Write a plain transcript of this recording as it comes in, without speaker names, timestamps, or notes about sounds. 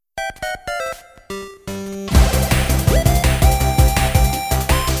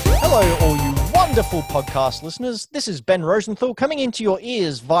Wonderful podcast listeners. This is Ben Rosenthal coming into your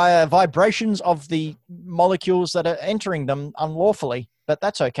ears via vibrations of the molecules that are entering them unlawfully, but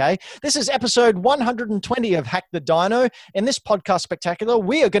that's okay. This is episode 120 of Hack the Dino. In this podcast spectacular,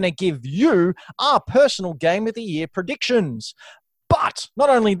 we are going to give you our personal Game of the Year predictions. But not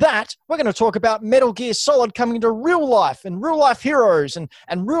only that, we're going to talk about Metal Gear Solid coming to real life and real life heroes and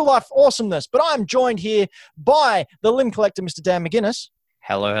real life awesomeness. But I'm joined here by the Limb Collector, Mr. Dan McGuinness.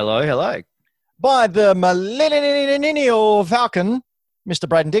 Hello, hello, hello. By the Millennial Falcon, Mr.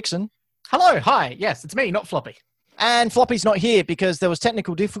 Braden Dixon. Hello, hi. Yes, it's me, not Floppy. And Floppy's not here because there was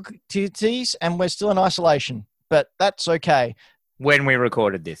technical difficulties and we're still in isolation. But that's okay. When we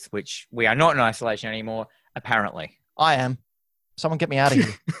recorded this, which we are not in isolation anymore, apparently. I am. Someone get me out of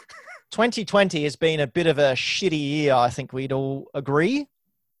here. 2020 has been a bit of a shitty year, I think we'd all agree.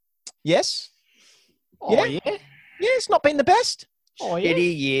 Yes? Oh, yeah? Yeah, it's not been the best. Oh, yeah?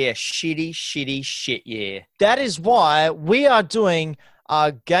 Shitty year. Shitty shit year. That is why we are doing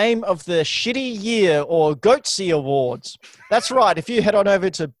our Game of the Shitty Year or Goatsy Awards. That's right. If you head on over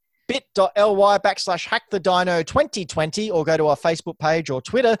to bit.ly/hackthedino2020 or go to our Facebook page or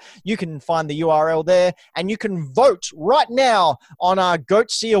Twitter, you can find the URL there and you can vote right now on our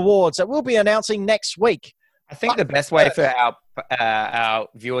Goatsy Awards that we'll be announcing next week. I think the best way for our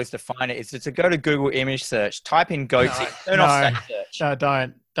viewers to find it is to go to Google image search, type in goatee, turn off that search. No,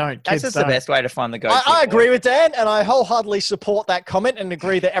 don't. That's Kids, just don't. the best way to find the goatee. I agree with Dan and I wholeheartedly support that comment and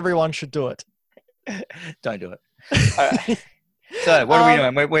agree that everyone should do it. Don't do it. All right. So what are we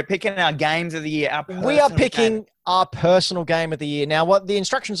doing? We're picking our games of the year. We are picking our personal game of the year. Now, what the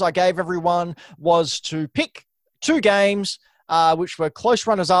instructions I gave everyone was to pick 2 games, which were close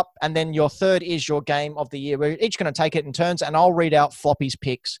runners-up, and then your third is your game of the year. We're each going to take it in turns, and I'll read out Floppy's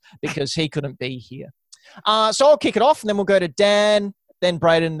picks because he couldn't be here. So I'll kick it off, and then we'll go to Dan, then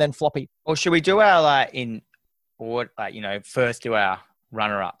Braden, then Floppy. Or should we do our first do our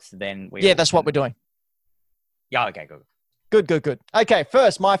runner-ups, then we? Yeah, that's what we're doing. Yeah. Okay. Good. Good. Okay,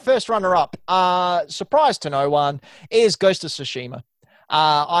 my first runner-up, surprise to no one, is Ghost of Tsushima.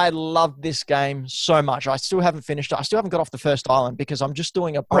 I love this game so much. I still haven't finished it. I still haven't got off the first island because I'm just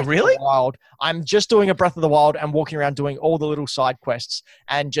doing a Breath of the Wild. I'm just doing a Breath of the Wild and walking around doing all the little side quests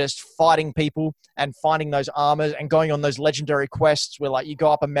and just fighting people and finding those armors and going on those legendary quests where like you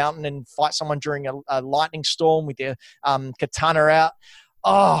go up a mountain and fight someone during a lightning storm with your katana out.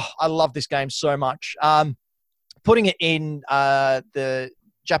 Oh, I love this game so much. Putting it in the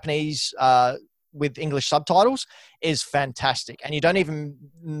Japanese with English subtitles is fantastic. And you don't even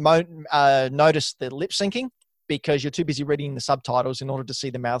notice the lip syncing because you're too busy reading the subtitles in order to see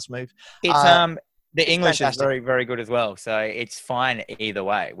the mouths move. It's the English fantastic. is very, very good as well. So it's fine either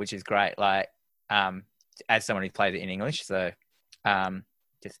way, which is great. Like as someone who plays it in English. So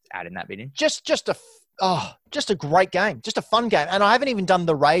just adding that bit in. Just a great game, just a fun game. And I haven't even done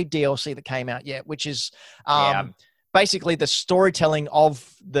the Raid DLC that came out yet, which is basically the storytelling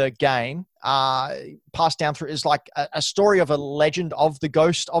of the game passed down through is like a story of a legend of the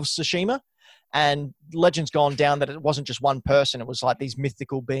Ghost of Tsushima. And legend's gone down that it wasn't just one person. It was like these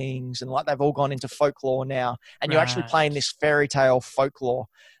mythical beings and like they've all gone into folklore now. And you're actually playing this fairy tale folklore.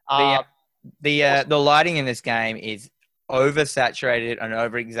 The lighting in this game is oversaturated and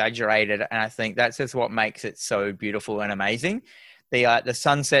over-exaggerated, and I think that's just what makes it so beautiful and amazing. The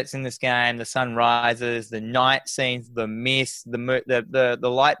sunsets in this game, the sunrises, the night scenes, the mist, the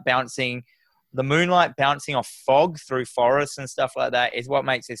light bouncing, the moonlight bouncing off fog through forests and stuff like that is what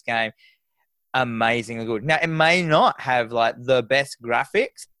makes this game amazingly good. Now, it may not have like the best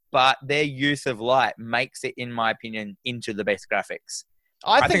graphics, but their use of light makes it, in my opinion, into the best graphics.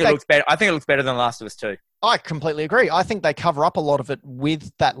 I think it looks better. I think it looks better than Last of Us 2. I completely agree. I think they cover up a lot of it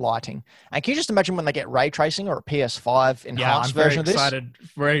with that lighting. And can you just imagine when they get ray tracing or a PS5 enhanced version of this?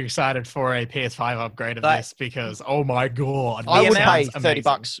 Very excited for a PS5 upgrade of this because, oh my God. I would pay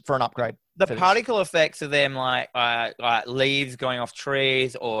 $30 for an upgrade. The particle effects of them like leaves going off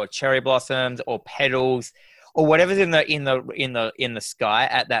trees or cherry blossoms or petals or whatever's in the sky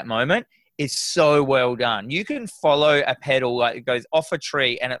at that moment is so well done. You can follow a petal, like it goes off a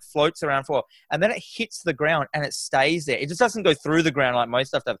tree and it floats around for a while, and then it hits the ground and it stays there. It just doesn't go through the ground like most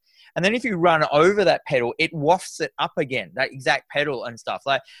stuff does. And then if you run over that petal, it wafts it up again, that exact petal and stuff.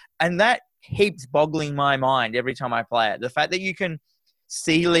 And that keeps boggling my mind every time I play it. The fact that you can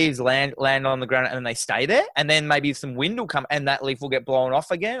see leaves land on the ground and then they stay there, and then maybe some wind will come and that leaf will get blown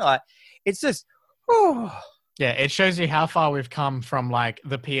off again. Like, it's just, oh. Yeah, it shows you how far we've come from like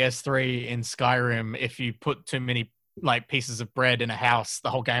the PS3 in Skyrim. If you put too many like pieces of bread in a house, the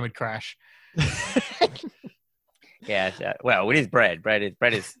whole game would crash. Yeah, well, it is bread. Bread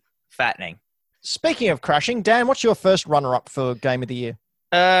is fattening. Speaking of crashing, Dan, what's your first runner-up for Game of the Year?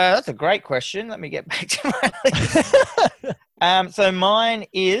 That's a great question. Let me get back to my list. So mine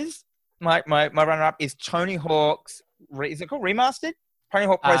is my runner-up is Tony Hawk's. Is it called Remastered? Tony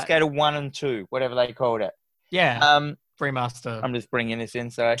Hawk Pro Skater 1 and 2, whatever they called it. Yeah. Remaster. I'm just bringing this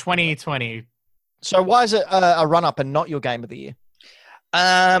in. So 2020. So why is it a run-up and not your Game of the Year?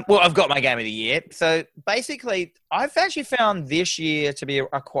 Well, I've got my Game of the Year. So basically, I've actually found this year to be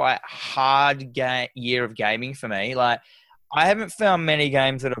a quite hard year of gaming for me. Like, I haven't found many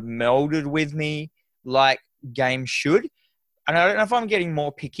games that have melded with me like games should. And I don't know if I'm getting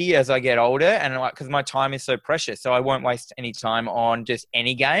more picky as I get older, and because my time is so precious, so I won't waste any time on just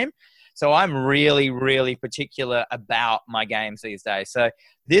any game. So I'm really, really particular about my games these days. So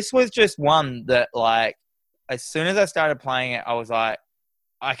this was just one that, like, as soon as I started playing it, I was like,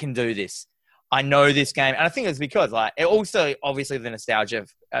 I can do this. I know this game. And I think it's because, like, it also, obviously, the nostalgia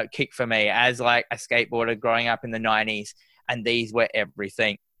kick for me as, like, a skateboarder growing up in the 90s, and these were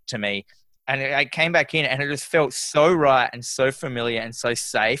everything to me. And I came back in, and it just felt so right and so familiar and so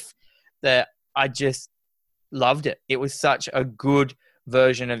safe that I just loved it. It was such a good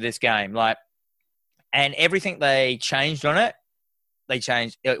version of this game. Like, and everything they changed on it,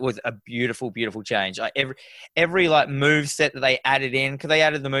 it was a beautiful, beautiful change. Like every like move set that they added in, because they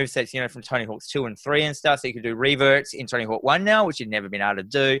added the move sets, from Tony Hawk's 2 and 3 and stuff, so you could do reverts in Tony Hawk 1 now, which you'd never been able to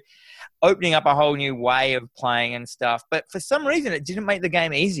do, opening up a whole new way of playing and stuff. But for some reason, it didn't make the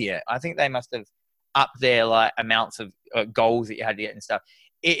game easier. I think they must have upped their like amounts of goals that you had to get and stuff.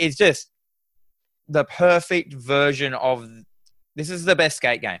 It's just the perfect version of. This is the best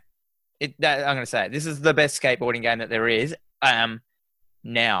skate game. I'm going to say it. This is the best skateboarding game that there is.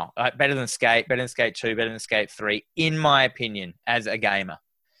 Now, better than Skate 2, better than Skate 3, in my opinion, as a gamer.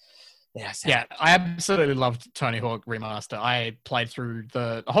 Yeah, I absolutely loved Tony Hawk Remaster. I played through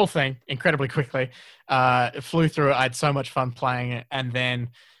the whole thing incredibly quickly. Flew through it. I had so much fun playing it. And then,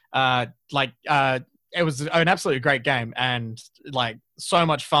 it was an absolutely great game and, like, so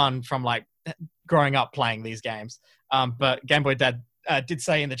much fun from, like, growing up playing these games. But Game Boy Dad did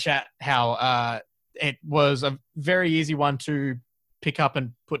say in the chat how it was a very easy one to pick up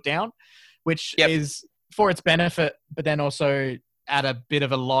and put down, which is for its benefit, but then also at a bit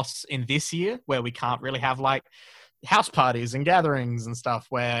of a loss in this year where we can't really have like house parties and gatherings and stuff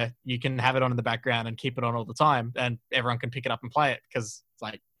where you can have it on in the background and keep it on all the time and everyone can pick it up and play it because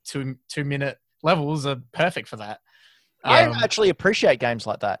like 2-minute levels are perfect for that. I actually appreciate games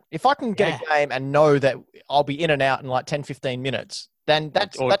like that. If I can get a game and know that I'll be in and out in like 10, 15 minutes, then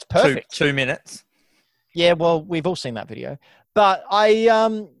that's perfect. 2 minutes. Yeah, well, we've all seen that video. But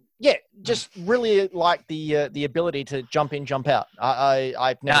I, just really like the ability to jump in, jump out.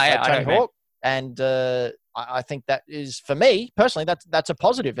 I've never played Tony Hawk, and I think that is, for me personally, that's a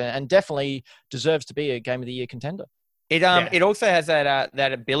positive and definitely deserves to be a Game of the Year contender. It also has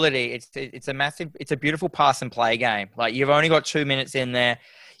that ability. It's a beautiful pass and play game. Like, you've only got 2 minutes in there.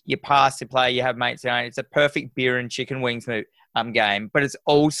 You pass, you play, you have mates around. It's a perfect beer and chicken wings game, but it's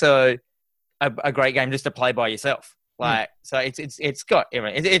also a great game just to play by yourself. Like, so it's got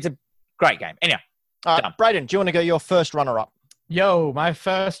everything. It's a great game. Anyhow, Brayden, do you want to go your first runner-up? Yo, my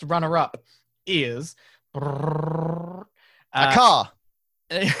first runner-up is a car.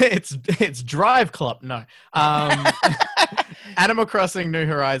 It's Drive Club. No, Animal Crossing: New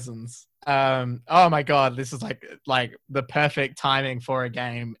Horizons. Oh my god, this is like the perfect timing for a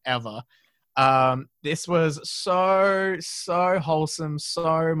game ever. This was so wholesome,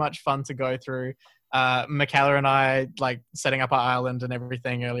 so much fun to go through. Michaela and I like setting up our island and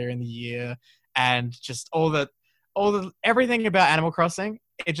everything earlier in the year, and just all the everything about Animal Crossing.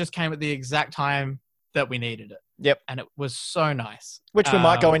 It just came at the exact time that we needed it. Yep, and it was so nice. Which we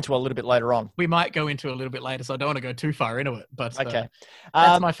might go into a little bit later on. We might go into a little bit later, so I don't want to go too far into it. But okay,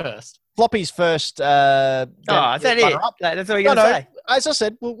 that's my first. Floppy's first. Is that it? That's what you're going to say. As I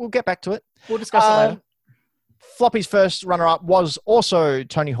said, we'll get back to it. We'll discuss it later. Floppy's first runner-up was also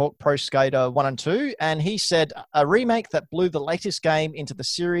Tony Hawk Pro Skater 1 and 2, and he said a remake that blew the latest game into the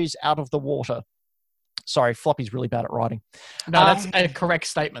series out of the water. Sorry, Floppy's really bad at writing. No, that's a correct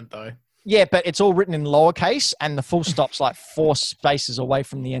statement, though. Yeah, but it's all written in lowercase, and the full stop's like 4 spaces away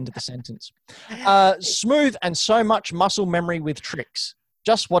from the end of the sentence. Smooth and so much muscle memory with tricks.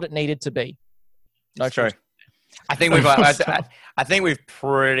 Just what it needed to be. No, true. I think we've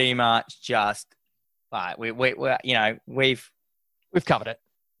pretty much just like we've covered it.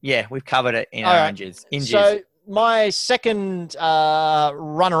 Yeah, we've covered it in our inches. So my second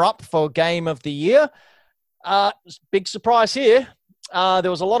runner-up for Game of the Year. Big surprise here.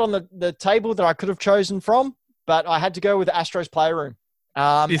 There was a lot on the table that I could have chosen from, but I had to go with Astro's Playroom.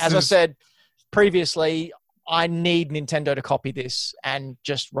 I said, previously, I need Nintendo to copy this and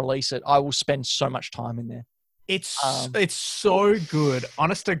just release it. I will spend so much time in there. It's so good.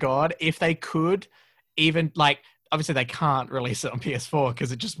 Honest to God, if they could even like, obviously they can't release it on PS4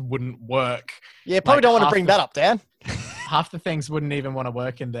 because it just wouldn't work. Yeah, probably Like, don't want to bring that up, Dan. Half the things wouldn't even want to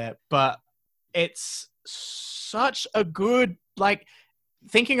work in there, but it's such a good, like,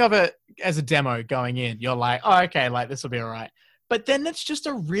 thinking of it as a demo going in, you're like, oh, okay, like this will be all right. But then it's just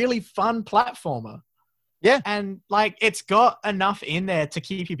a really fun platformer. Yeah. And like, it's got enough in there to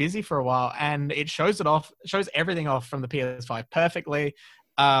keep you busy for a while, and it shows everything off from the PS5 perfectly.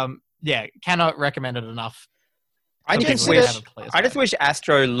 Yeah, cannot recommend it enough. I just wish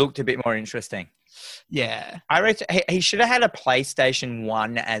Astro looked a bit more interesting. Yeah. I reckon he should have had a PlayStation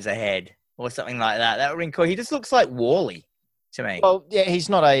 1 as a head or something like that. That would have been cool. He just looks like Wall-E to me. Well, yeah, he's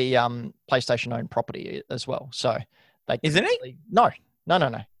not a PlayStation-owned property as well. So isn't he? No.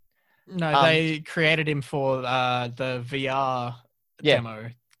 No, they created him for the VR demo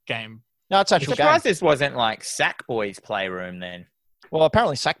game. No, it's actually. I'm surprised this wasn't like Sackboy's Playroom then. Well,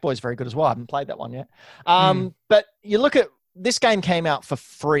 apparently Sackboy's very good as well. I haven't played that one yet. But you look at this game came out for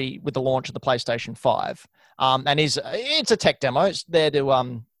free with the launch of the PlayStation 5, and it's a tech demo. It's there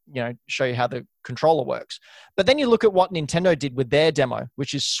to show you how the controller works. But then you look at what Nintendo did with their demo,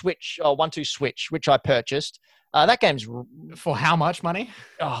 which is Switch, 1-2 Switch, which I purchased. That game's for how much money?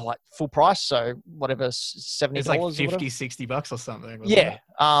 Oh, like full price. So whatever, $70. It's like $50-$60 or something. Yeah.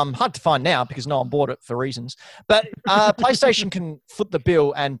 Hard to find now because no one bought it for reasons. But PlayStation can foot the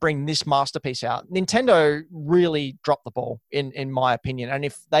bill and bring this masterpiece out. Nintendo really dropped the ball, in my opinion. And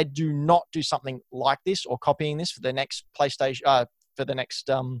if they do not do something like this or copying this for the next PlayStation, for the next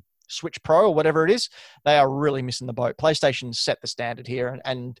Switch Pro or whatever it is, they are really missing the boat. PlayStation set the standard here,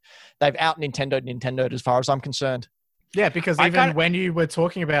 and they've out Nintendo as far as I'm concerned. Yeah, because when you were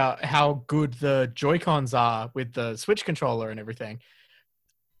talking about how good the Joy-Cons are with the Switch controller and everything,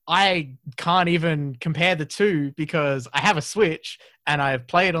 I can't even compare the two because I have a Switch and I've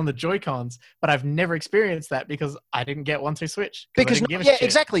played on the Joy-Cons, but I've never experienced that because I didn't get 1-2 Switch. Because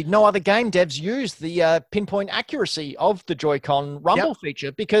exactly. No other game devs use the pinpoint accuracy of the Joy-Con rumble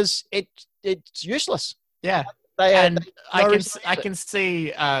feature because it's useless. Yeah. I can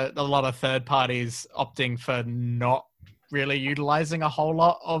see a lot of third parties opting for not really utilizing a whole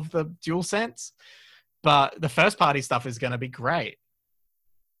lot of the DualSense, but the first party stuff is going to be great.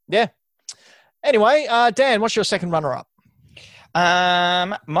 Yeah. Anyway, Dan, what's your second runner-up?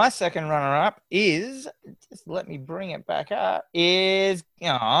 My second runner-up is, just let me bring it back up, is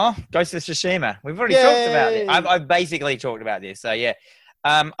Ghost of Tsushima. We've already talked about it. I've basically talked about this. So yeah,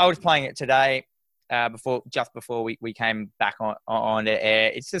 I was playing it today before we came back on the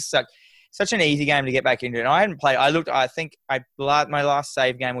air. It's just such an easy game to get back into. And I hadn't played. I think my last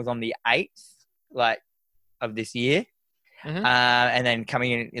save game was on the 8th of this year. Mm-hmm. And then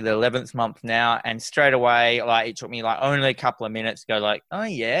coming in the 11th month now, and straight away, it took me only a couple of minutes to go I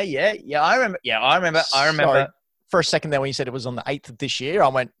remember. Sorry. For a second there, when you said it was on the 8th of this year, I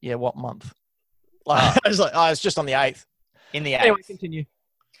went, yeah, what month? I was like, it's just on the 8th. In the 8th. Anyway, continue.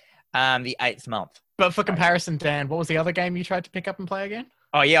 The 8th month. But for comparison, Dan, what was the other game you tried to pick up and play again?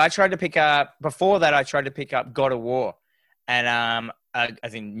 Oh yeah, I tried to pick up God of War, and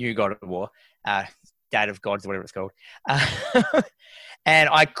as in new God of War. Dad of Gods, whatever it's called. And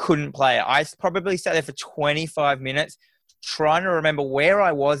I couldn't play it. I probably sat there for 25 minutes trying to remember where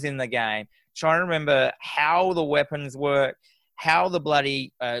I was in the game, trying to remember how the weapons work, how the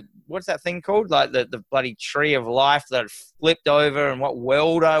bloody, what's that thing called? The bloody tree of life that flipped over, and what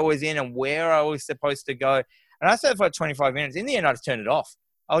world I was in and where I was supposed to go. And I sat for 25 minutes. In the end, I just turned it off.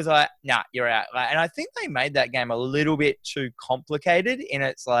 I was like, nah, you're out. And I think they made that game a little bit too complicated in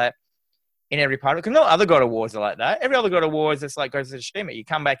its in every part of it. Because no other God of Wars are like that. Every other God of War is just Ghost of Tsushima. You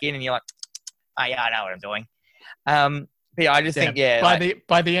come back in and you're like, oh yeah, I know what I'm doing. But yeah, I just think,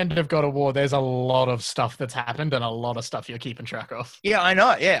 by the end of God of War, there's a lot of stuff that's happened and a lot of stuff you're keeping track of. Yeah, I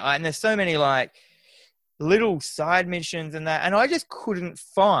know. Yeah. And there's so many little side missions and that. And I just couldn't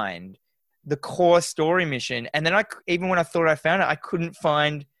find the core story mission. And then even when I thought I found it, I couldn't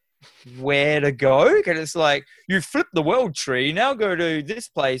find where to go, because it's you flip the world tree, now go to this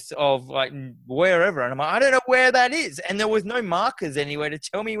place of wherever, and I'm like, I don't know where that is, and there was no markers anywhere to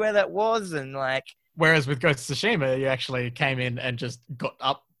tell me where that was. And whereas with Ghost of Tsushima, you actually came in and just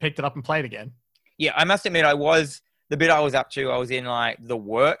picked it up and played again. Yeah, I must admit, the bit I was up to, I was in the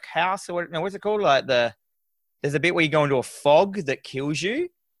workhouse, or what's it called, there's a bit where you go into a fog that kills you,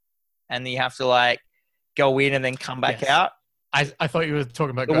 and you have to go in and then come back out. I thought you were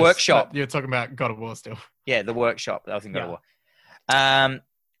talking about the workshop. You were talking about God of War still. Yeah, the workshop. That was in God of War.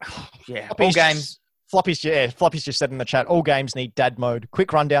 Yeah, all Floppy's games. Floppy's just said in the chat, all games need dad mode.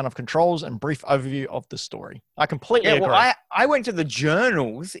 Quick rundown of controls and brief overview of the story. I completely Yeah, agree. well, I went to the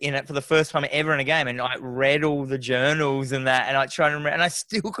journals in it for the first time ever in a game, and I read all the journals and that, and I tried to remember, and I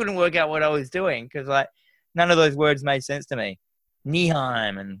still couldn't work out what I was doing because like none of those words made sense to me.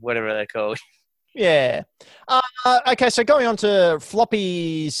 Nihheim and whatever they're called. Yeah. Okay, so going on to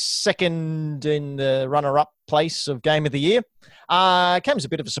Floppy's second in the runner-up place of Game of the Year. Came as a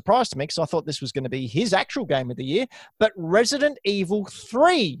bit of a surprise to me because I thought this was going to be his actual Game of the Year, but Resident Evil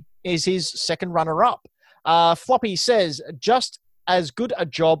 3 is his second runner-up. Floppy says, just as good a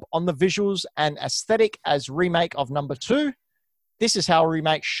job on the visuals and aesthetic as remake of number 2. This is how a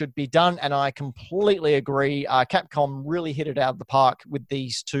remake should be done, and I completely agree. Capcom really hit it out of the park with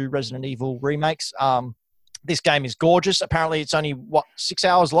these 2 Resident Evil remakes. This game is gorgeous. Apparently, it's only, 6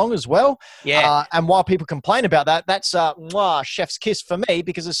 hours long as well? Yeah. And while people complain about that, that's chef's kiss for me,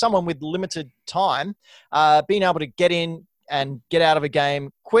 because as someone with limited time, being able to get in and get out of a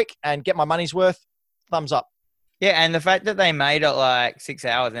game quick and get my money's worth, thumbs up. Yeah, and the fact that they made it like 6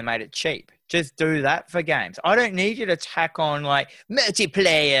 hours and made it cheap. Just do that for games. I don't need you to tack on like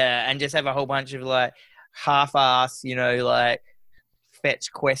multiplayer and just have a whole bunch of like half-ass, like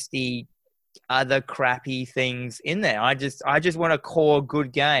fetch questy, other crappy things in there. I just want a core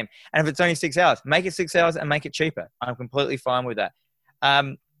good game. And if it's only 6 hours, make it 6 hours and make it cheaper. I'm completely fine with that.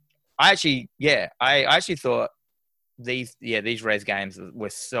 I actually thought these Res games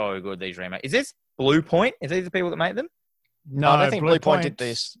were so good. These remakes. Is this Blue Point? Is these the people that made them? No, I don't think Blue Point did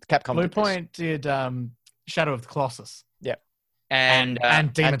this. Capcom Blue did Point did Shadow of the Colossus. Yeah. And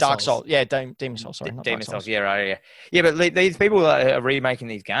Demon Dark Souls. Souls. Yeah, Demon Souls. Sorry, not Demon Dark Souls. Souls. Yeah, right. Yeah, yeah. But these people are remaking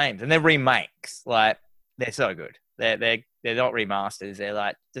these games, and they're remakes. Like they're so good. They're not remasters. They're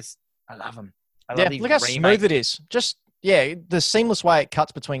like just I love them. I love these look how remakes. smooth it is. Just the seamless way it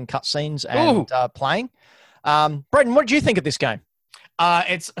cuts between cutscenes and playing. Brendan, what did you think of this game?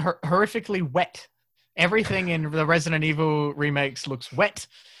 It's horrifically wet. Everything in the Resident Evil remakes looks wet,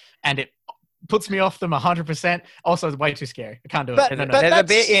 and it puts me off them 100%. Also, it's way too scary. I can't do it. No. There's a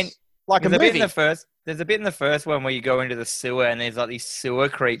bit in like there's a a bit movie. in the first. There's a bit in the first one where you go into the sewer and there's like these sewer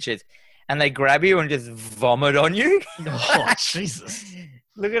creatures, and they grab you and just vomit on you. Oh, Jesus.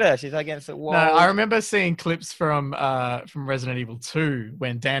 Look at her. She's against the wall. No, I remember seeing clips from Resident Evil 2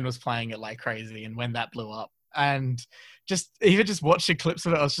 when Dan was playing it like crazy and when that blew up. And just watching clips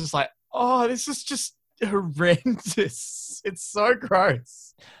of it, I was just like, oh, this is just horrendous. It's so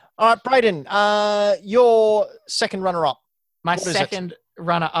gross. All right, Brayden, your second runner-up. My second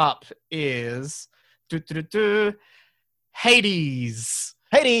runner-up is Hades.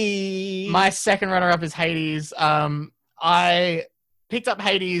 Hades. My second runner-up is Hades. I picked up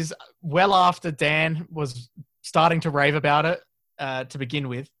Hades well after Dan was starting to rave about it to begin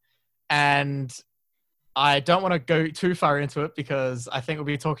with. And I don't want to go too far into it because I think we'll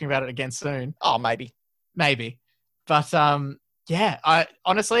be talking about it again soon. Oh, maybe. But I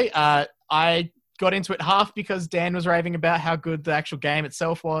honestly got into it half because Dan was raving about how good the actual game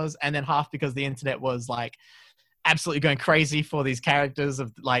itself was, and then half because the internet was like absolutely going crazy for these characters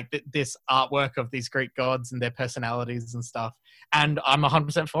of like this artwork of these Greek gods and their personalities and stuff. And I'm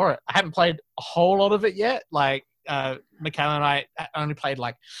 100% for it. I haven't played a whole lot of it yet. Like Michaela and I only played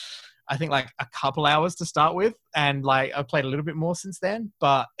I think a couple hours to start with, and I've played a little bit more since then,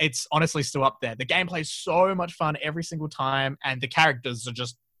 but it's honestly still up there. The gameplay is so much fun every single time, and the characters are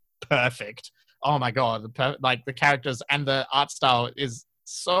just perfect. Oh my god, the characters and the art style is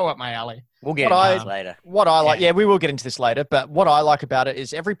so up my alley. We'll get into this later. What I like, we will get into this later, but what I like about it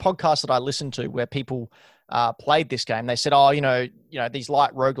is every podcast that I listen to where people played this game, they said, these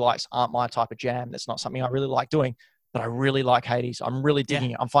light roguelikes aren't my type of jam. That's not something I really like doing. But I really like Hades. I'm really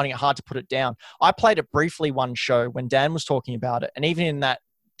digging it. I'm finding it hard to put it down. I played it briefly one show when Dan was talking about it. And even in that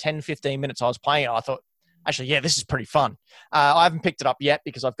 10, 15 minutes I was playing it, I thought, actually, this is pretty fun. I haven't picked it up yet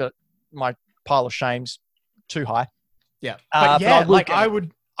because I've got my pile of shames too high. Yeah. But I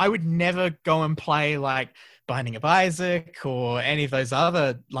would never go and play Binding of Isaac or any of those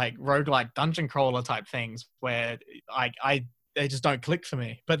other roguelike dungeon crawler type things where they just don't click for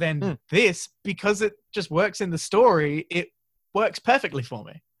me. But then this, because it just works in the story, it works perfectly for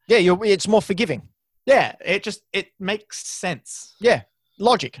me. Yeah, it's more forgiving. Yeah, it makes sense. Yeah,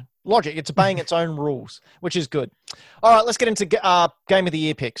 logic. It's obeying its own rules, which is good. All right, let's get into our Game of the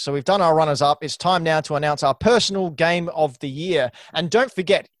Year picks. So we've done our runners-up. It's time now to announce our personal Game of the Year. And don't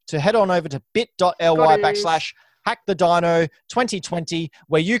forget to head on over to bit.ly/HackTheDino2020,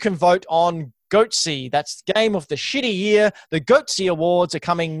 where you can vote on Goatsy. That's Game of the Shitty Year. The Goatsy Awards are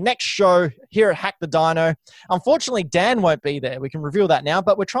coming next show here at Hack the Dino. Unfortunately, Dan won't be there. We can reveal that now,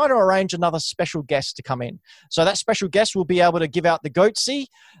 but we're trying to arrange another special guest to come in. So that special guest will be able to give out the Goatsy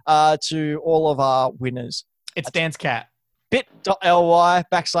to all of our winners. It's Dan's cat.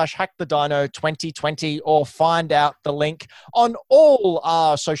 bit.ly/hackthedino2020 or find out the link on all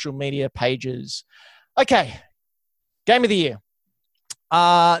our social media pages. Okay, Game of the Year.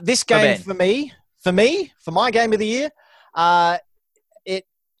 This game for my Game of the Year,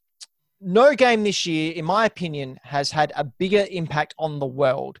 no game this year, in my opinion, has had a bigger impact on the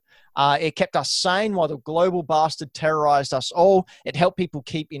world. It kept us sane while the global bastard terrorized us all. It helped people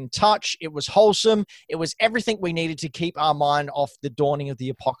keep in touch. It was wholesome. It was everything we needed to keep our mind off the dawning of the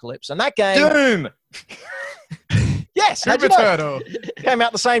apocalypse. And that game... Doom! Yes, Super Turtle. Came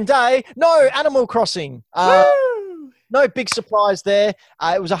out the same day. No, Animal Crossing. No big surprise there.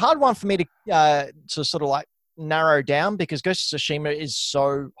 It was a hard one for me to sort of like narrow down because Ghost of Tsushima is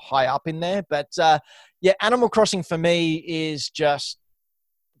so high up in there. But yeah, Animal Crossing for me is just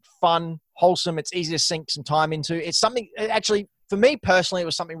fun, wholesome. It's easy to sink some time into. It's something, actually, for me personally, it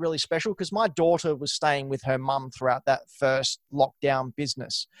was something really special because my daughter was staying with her mum throughout that first lockdown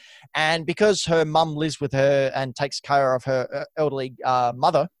business. And because her mum lives with her and takes care of her elderly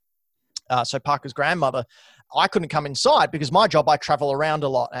mother, so Parker's grandmother, I couldn't come inside because my job, I travel around a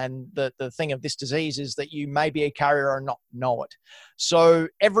lot. And the thing of this disease is that you may be a carrier and not know it. So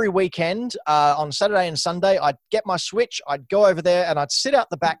every weekend on Saturday and Sunday, I'd get my Switch, I'd go over there and I'd sit out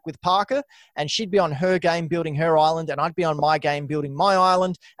the back with Parker and she'd be on her game building her island and I'd be on my game building my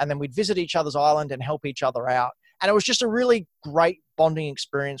island. And then we'd visit each other's island and help each other out. And it was just a really great bonding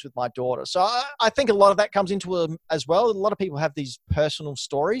experience with my daughter. So I think a lot of that comes into it as well. A lot of people have these personal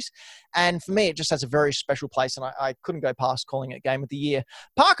stories. And for me, it just has a very special place. And I couldn't go past calling it Game of the Year.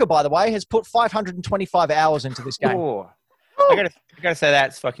 Parker, by the way, has put 525 hours into this game. Oh, I gotta say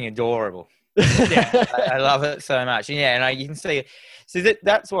that's fucking adorable. Yeah, I love it so much. And yeah, and you can see. So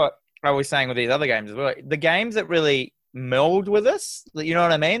that's what I was saying with these other games as well. The games that really meld with us, you know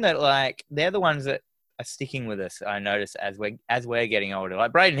what I mean? That like they're the ones that are sticking with us. I notice as we're getting older.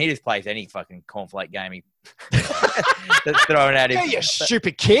 Like Braden, he just plays any fucking cornflake game that's thrown at him. Yeah, you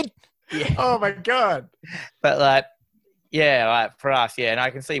stupid kid. Yeah. Oh my god. But like, yeah, like for us, yeah, and I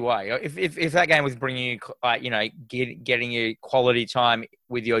can see why. If that game was bringing you, like, you know, getting you quality time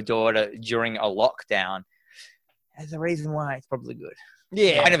with your daughter during a lockdown, there's a reason why it's probably good.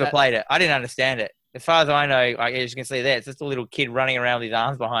 Yeah, I never played it. I didn't understand it. As far as I know, like, as you can see there, it's just a little kid running around with his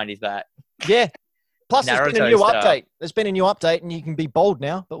arms behind his back. Yeah. Plus, there's been a new Naruto update. There's been a new update, and you can be bold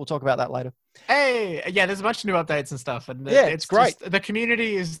now, but we'll talk about that later. Hey, yeah, there's a bunch of new updates and stuff. And yeah, it's great. The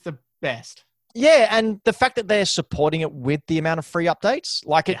community is the best. Yeah, and the fact that they're supporting it with the amount of free updates,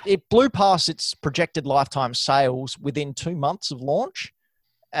 like it blew past its projected lifetime sales within 2 months of launch.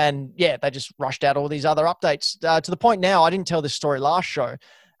 And yeah, they just rushed out all these other updates to the point now, I didn't tell this story last show,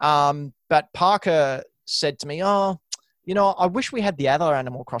 but Parker said to me, oh, you know, I wish we had the other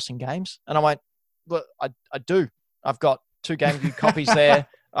Animal Crossing games. And I went, well, I do. I've got 2 GameCube copies there.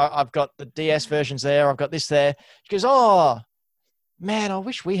 I've got the DS versions there. I've got this there. She goes, oh, man, I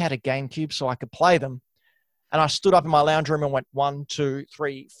wish we had a GameCube so I could play them. And I stood up in my lounge room and went, 1, 2,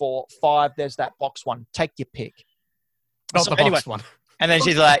 3, 4, 5. There's that box one. Take your pick. Not the box one. And then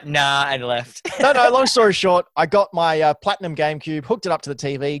she's like, nah, and left. No, long story short, I got my Platinum GameCube, hooked it up to the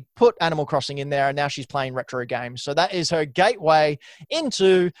TV, put Animal Crossing in there, and now she's playing retro games. So that is her gateway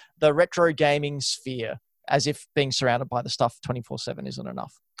into the retro gaming sphere, as if being surrounded by the stuff 24/7 isn't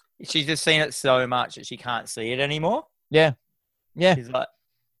enough. She's just seen it so much that she can't see it anymore. Yeah. She's like,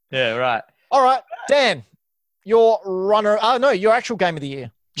 yeah, right. All right, Dan, your actual Game of the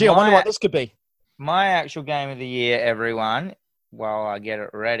Year. Gee, I wonder what this could be. My actual Game of the Year, everyone, while I get it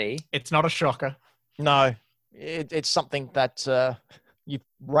ready. It's not a shocker. No, it's something that you've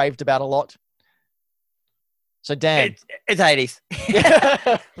raved about a lot. So, Dan. It's Hades.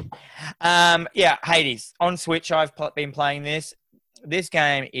 Yeah, Hades. On Switch, I've been playing this. This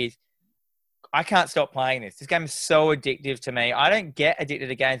game is... I can't stop playing this. This game is so addictive to me. I don't get addicted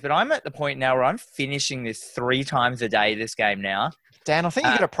to games, but I'm at the point now where I'm finishing this 3 times a day, this game now. Dan, I think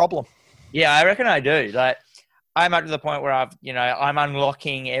you got a problem. Yeah, I reckon I do. Like, I'm up to the point where I'm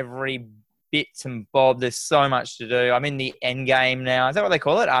unlocking every bits and bob. There's so much to do. I'm in the end game now. Is that what they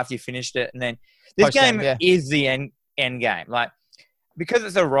call it? After you finished it. And then this game is the end game. Like, because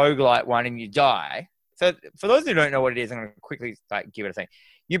it's a roguelite one and you die. So for those who don't know what it is, I'm going to quickly give it a thing.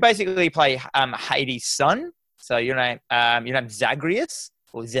 You basically play Hades' son. So your name's Zagreus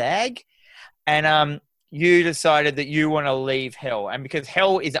or Zag. And you decided that you want to leave hell, and because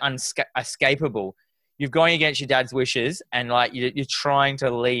hell is unescapable, you're going against your dad's wishes, and like you're trying to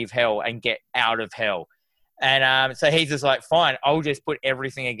leave hell and get out of hell. And so he's just like, fine, I'll just put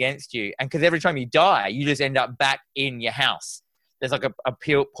everything against you. And because every time you die, you just end up back in your house. There's like a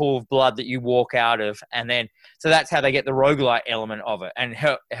pool of blood that you walk out of. And then, so that's how they get the roguelite element of it. And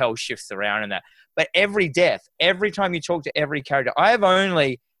hell shifts around in that. But every death, every time you talk to every character, I have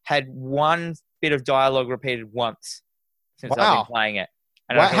only had one bit of dialogue repeated once since I've been playing it.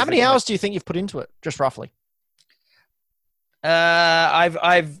 Wow. How many hours do you think you've put into it, just roughly?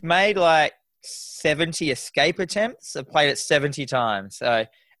 I've made like 70 escape attempts. I've played it 70 times. So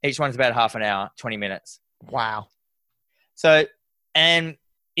each one's about half an hour, 20 minutes. Wow. So, and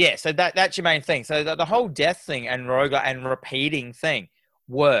yeah, so that's your main thing. So the whole death thing and roguelike and repeating thing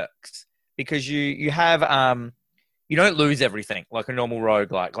works because you have, you don't lose everything like a normal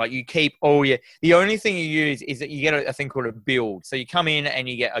roguelike. Like you keep the only thing you use is that you get a thing called a build. So you come in and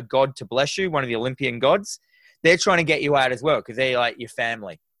you get a god to bless you, one of the Olympian gods. They're trying to get you out as well because they're like your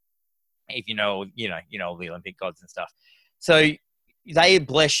family. If you know the Olympic gods and stuff. So they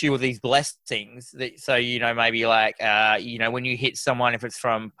bless you with these blessings. So, maybe like, when you hit someone, if it's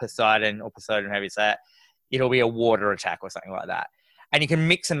from Poseidon, however you say it, it'll be a water attack or something like that. And you can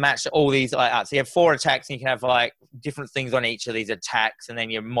mix and match all these. So you have 4 attacks and you can have like different things on each of these attacks and then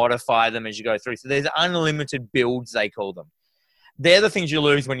you modify them as you go through. So there's unlimited builds, they call them. They're the things you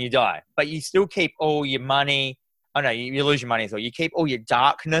lose when you die, but you still keep all your money. Oh no, you lose your money as well. You keep all your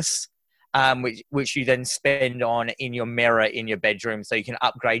darkness, which you then spend on in your mirror in your bedroom so you can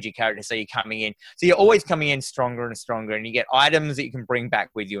upgrade your character so you're coming in. So you're always coming in stronger and stronger and you get items that you can bring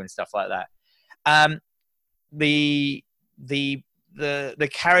back with you and stuff like that. The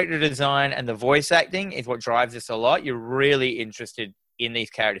character design and the voice acting is what drives us a lot. You're really interested in these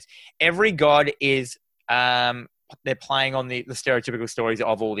characters. Every god is, they're playing on the stereotypical stories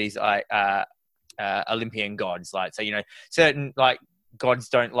of all these Olympian gods. Like, so, certain like gods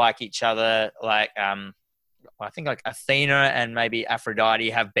don't like each other. Like, I think like Athena and maybe Aphrodite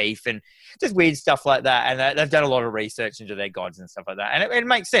have beef and just weird stuff like that. And they've done a lot of research into their gods and stuff like that. And it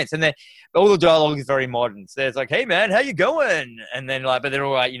makes sense. And then all the dialogue is very modern. So there's like, hey man, how you going? And then like, but they're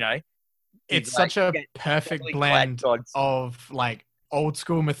all like, it's such a perfect blend of like old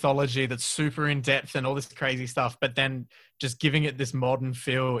school mythology that's super in depth and all this crazy stuff, but then just giving it this modern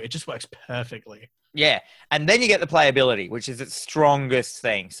feel, it just works perfectly. Yeah, and then you get the playability, which is its strongest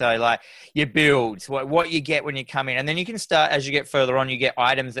thing. So, like, your builds, what you get when you come in. And then you can start, as you get further on, you get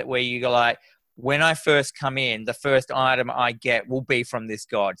items that where you go like, when I first come in, the first item I get will be from this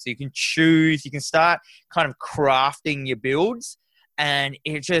god. So you can choose, you can start kind of crafting your builds, and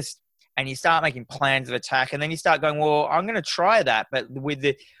you start making plans of attack. And then you start going, well, I'm going to try that. But with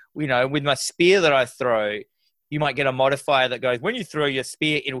with my spear that I throw, you might get a modifier that goes, when you throw your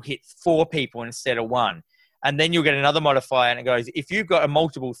spear, it'll hit 4 people instead of 1. And then you'll get another modifier and it goes, if you've got a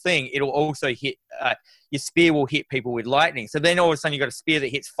multiple thing, it'll also hit, your spear will hit people with lightning. So then all of a sudden you've got a spear that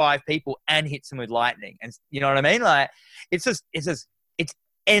hits 5 people and hits them with lightning. And you know what I mean? Like, it's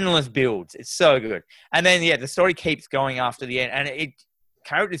endless builds. It's so good. And then, the story keeps going after the end and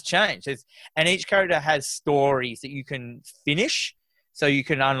characters change. And each character has stories that you can finish. So you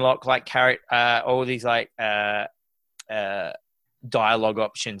can unlock like all these like dialogue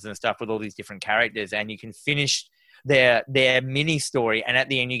options and stuff with all these different characters, and you can finish their mini story. And at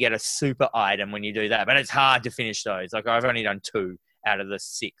the end, you get a super item when you do that. But it's hard to finish those. Like I've only done 2 out of the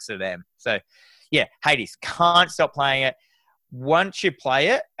 6 of them. So yeah, Hades, can't stop playing it. Once you play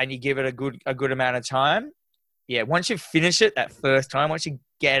it and you give it a good amount of time, once you finish it that first time, once you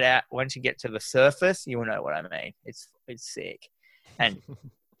get to the surface, you will know what I mean. It's sick. And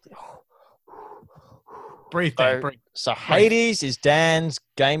breathe. So Hades is Dan's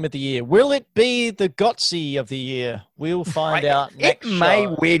game of the year. Will it be the GOTY of the year? We'll find out next show. It may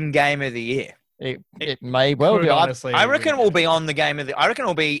win game of the year. It may well be. Honestly, I reckon it will be on the game of the. I reckon it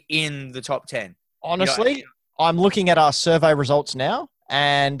will be in the top 10. Honestly, I'm looking at our survey results now,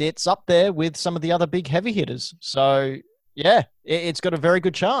 and it's up there with some of the other big heavy hitters. So yeah, it's got a very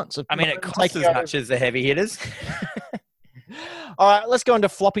good chance. It costs as much as the heavy hitters. All right, let's go into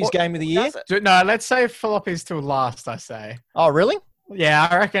Floppy's game of the year. No, let's save Floppy's till last, I say. Oh, really? Yeah,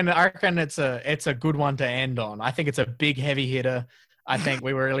 I reckon it's a good one to end on. I think it's a big heavy hitter. I think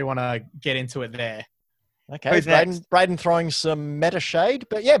we really want to get into it there. Okay, Braden throwing some meta shade.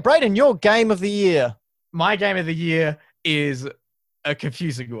 But yeah, Braden, your game of the year. My game of the year is a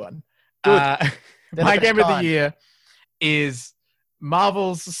confusing one. Good. My game of the year is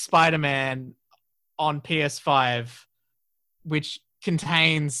Marvel's Spider-Man on PS5, which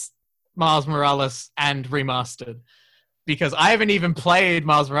contains Miles Morales and Remastered. Because I haven't even played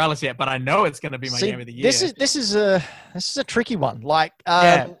Miles Morales yet, but I know it's going to be my game of the year. This is a tricky one. Like,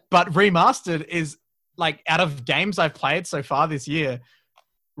 but Remastered is like out of games I've played so far this year,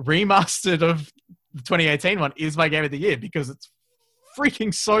 Remastered of the 2018 one is my game of the year because it's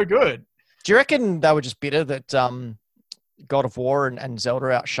freaking so good. do you reckon they were just bitter that God of War and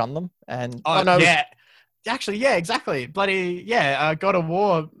Zelda outshone them? And yeah. Actually, yeah, exactly. Bloody, yeah, God of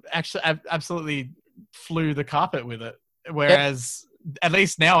War actually absolutely flew the carpet with it. Whereas at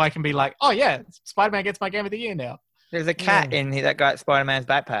least now I can be like, oh, yeah, Spider-Man gets my game of the year now. There's a cat in that guy Spider-Man's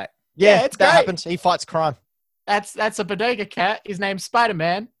backpack. Yeah, it's that great. happens. He fights crime. That's a bodega cat. His name's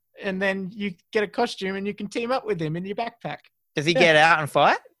Spider-Man. And then you get a costume and you can team up with him in your backpack. Does he get out and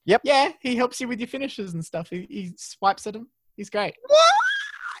fight? Yep. Yeah, he helps you with your finishes and stuff. He swipes at him. He's great. What?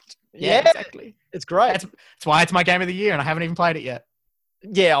 Yeah, exactly. It's great. That's why it's my game of the year, and I haven't even played it yet.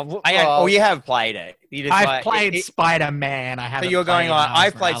 Yeah. You have played it. I've played Spider-Man. I haven't. So you're going like,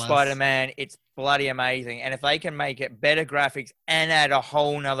 I've played Morales. Spider-Man. It's bloody amazing. And if they can make it better graphics and add a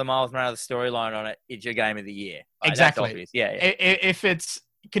whole nother Miles Morales storyline on it, it's your game of the year. Like, Exactly. That's obvious. Yeah. If it's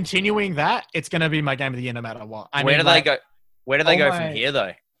continuing that, it's going to be my game of the year no matter what. Where do they go? Where do they go from here,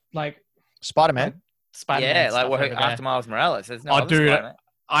 though? Like Spider-Man. Spider-Man. Yeah, like after Miles Morales. There's no other dude, Spider-Man.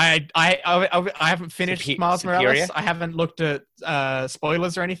 I haven't finished Miles Superior? Morales. I haven't looked at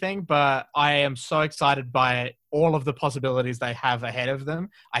spoilers or anything, but I am so excited by all of the possibilities they have ahead of them.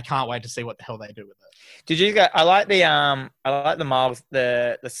 I can't wait to see what the hell they do with it. Did you go? I like the Miles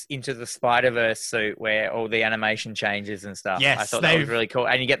the Into the Spider-Verse suit where all the animation changes and stuff. Yes, I thought that was really cool.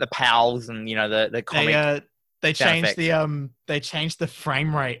 And you get the pals and the comic. They changed the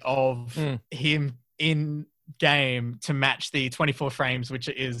frame rate of him in game to match the 24 frames which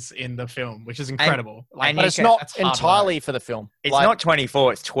it is in the film, which is incredible. But it's not entirely for the film. It's not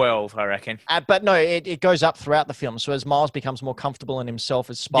 24, it's 12, I reckon. But no, it goes up throughout the film. So as Miles becomes more comfortable in himself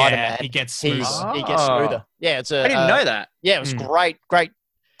as Spider-Man, he gets smoother. He gets smoother. Yeah, I didn't know that. Yeah, it was great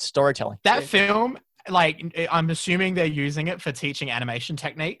storytelling. That film, like, I'm assuming they're using it for teaching animation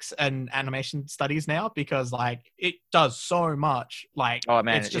techniques and animation studies now because, like, it does so much. Like,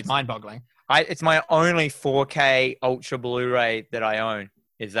 it's just mind-boggling. It's my only 4K Ultra Blu-ray that I own.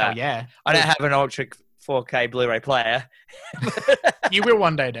 Is that? Oh, yeah. I don't have an Ultra 4K Blu-ray player. You will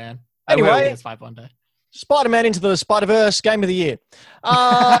one day, Dan. Anyway, I will PS5 one day. Spider-Man Into the Spider-Verse game of the year.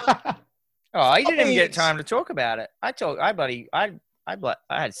 You didn't even get time to talk about it. I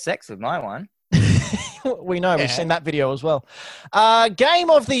had sex with my one. We know. We've seen that video as well. Game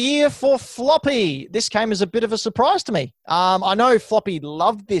of the year for Floppy. This came as a bit of a surprise to me. I know Floppy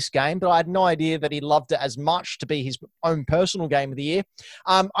loved this game, but I had no idea that he loved it as much to be his own personal game of the year.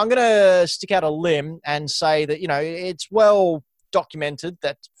 I'm going to stick out a limb and say that, it's well documented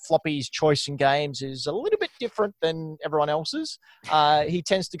that Floppy's choice in games is a little bit different than everyone else's. He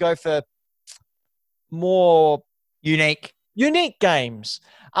tends to go for more unique games.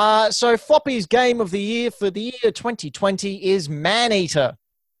 So Floppy's game of the year for the year 2020 is Maneater.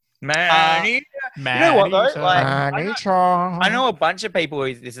 Maneater. You know what though? I know a bunch of people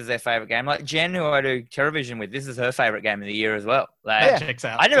who this is their favorite game. Like Jen, who I do television with, this is her favorite game of the year as well. Like, checks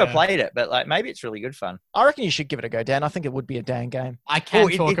out. I never played it, but like maybe it's really good fun. I reckon you should give it a go, Dan. I think it would be a dang game. I can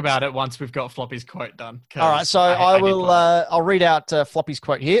talk about it once we've got Floppy's quote done. All right, so I'll read out Floppy's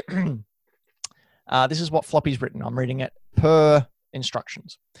quote here. This is what Floppy's written. I'm reading it per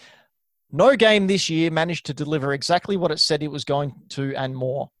instructions. No game this year managed to deliver exactly what it said it was going to and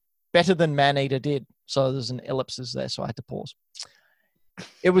more. Better than Maneater did. So there's an ellipsis there, so I had to pause.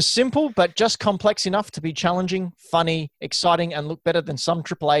 It was simple, but just complex enough to be challenging, funny, exciting, and look better than some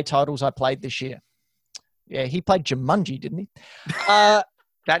AAA titles I played this year. Yeah, he played Jumanji, didn't he?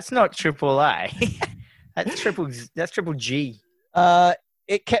 That's not AAA. That's triple G.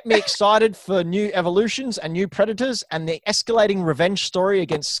 It kept me excited for new evolutions and new predators, and the escalating revenge story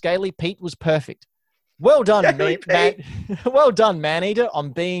against Scaly Pete was perfect. Well done, well done, Maneater,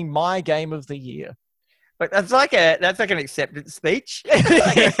 on being my game of the year. But that's like an acceptance speech.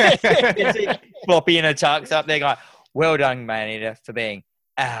 Floppy and a Tuck's up there going, well done, Maneater, for being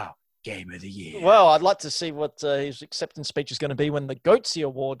our game of the year. Well, I'd like to see what his acceptance speech is going to be when the Goatsy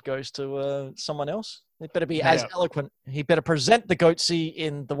Award goes to someone else. It better be as eloquent. He better present the Goatsy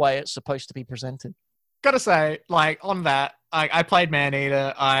in the way it's supposed to be presented. Gotta say, like, on that, I played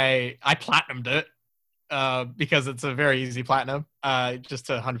Maneater. I platinumed it because it's a very easy platinum, just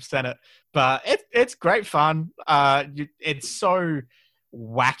to 100% it. But it's great fun. It's so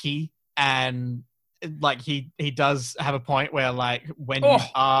wacky and like he does have a point where like when you Oh.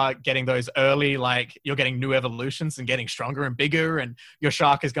 are getting those early, like you're getting new evolutions and getting stronger and bigger, and your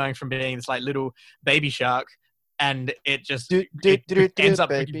shark is going from being this like little baby shark, and it just it ends up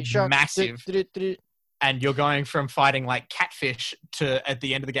baby shark. massive. And you're going from fighting like catfish to at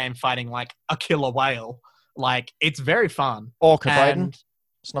the end of the game fighting like a killer whale. Like it's very fun. Orca, Braden. And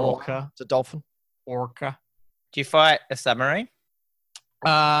It's not orca. It's a dolphin. Orca. Do you fight a submarine?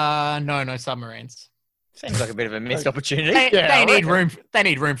 No submarines. Seems like a bit of a missed opportunity. They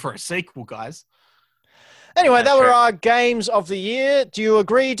need room for a sequel, guys. Anyway, That's that were true. our games of the year. Do you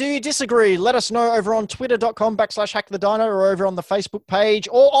agree? Do you disagree? Let us know over on twitter.com/hackthedino or over on the Facebook page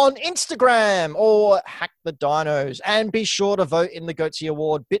or on Instagram or Hack the Dinos. And be sure to vote in the Goatsy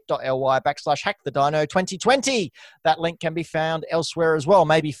Award bit.ly/hackthedino 2020. That link can be found elsewhere as well.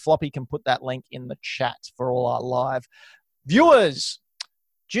 Maybe Floppy can put that link in the chat for all our live viewers.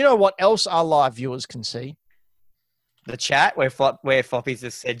 Do you know what else our live viewers can see? The chat where Floppy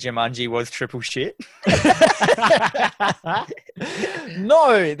just said Jumanji was triple shit.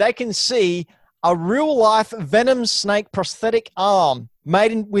 No, they can see a real-life Venom Snake prosthetic arm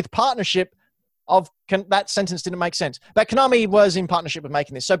made with partnership of... that sentence didn't make sense. But Konami was in partnership with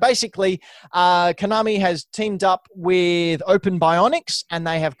making this. So basically, Konami has teamed up with Open Bionics, and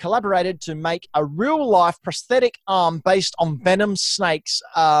they have collaborated to make a real-life prosthetic arm based on Venom Snake's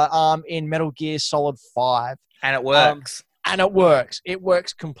arm in Metal Gear Solid 5. And it works. And it works. It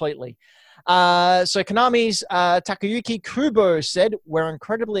works completely. So Konami's Takayuki Kubo said, "We're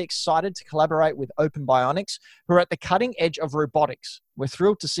incredibly excited to collaborate with Open Bionics, who are at the cutting edge of robotics. We're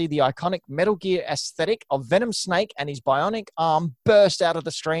thrilled to see the iconic Metal Gear aesthetic of Venom Snake and his bionic arm burst out of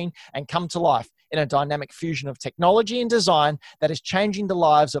the screen and come to life in a dynamic fusion of technology and design that is changing the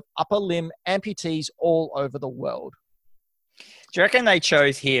lives of upper limb amputees all over the world." Do you reckon they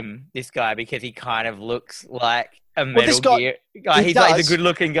chose him, this guy, because he kind of looks like a Well, this Metal guy- Gear guy? he He's like does. the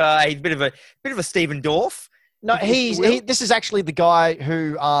good-looking guy. He's a bit of a Steven Dorff. No, If you will. this is actually the guy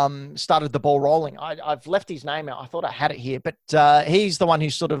who started the ball rolling. I've left his name out. I thought I had it here, but he's the one who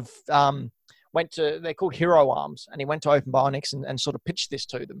sort of went to, they're called Hero Arms, and he went to Open Bionics and sort of pitched this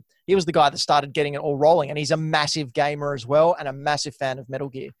to them. He was the guy that started getting it all rolling, and he's a massive gamer as well and a massive fan of Metal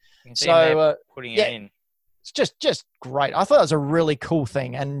Gear. You can see him there So putting yeah. it in. it's just great. I thought it was a really cool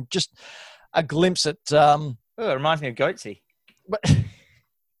thing and just a glimpse at Oh, it reminds me of Goatsy.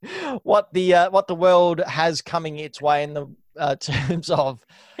 what the world has coming its way in the terms of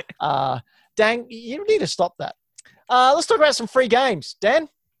Dan, you need to stop that. Let's talk about some free games. Dan?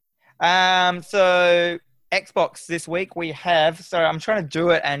 So Xbox this week we have. So I'm trying to do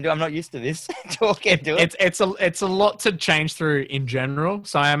it, and I'm not used to this. Talk and do it. It's a lot to change through in general.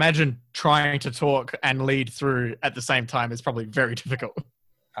 So I imagine trying to talk and lead through at the same time is probably very difficult.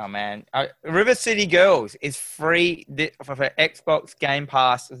 Oh man, River City Girls is free for Xbox Game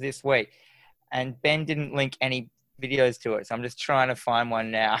Pass this week, and Ben didn't link any videos to it, so I'm just trying to find one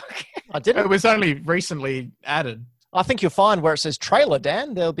now. I didn't. It was only recently added. I think you'll find where it says trailer,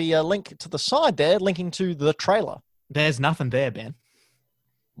 Dan, there'll be a link to the side there linking to the trailer. There's nothing there, Ben.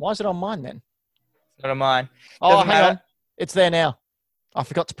 Why is it on mine then? Not of mine. Oh, Doesn't hang matter. on. It's there now. I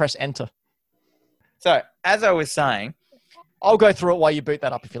forgot to press enter. So as I was saying, I'll go through it while you boot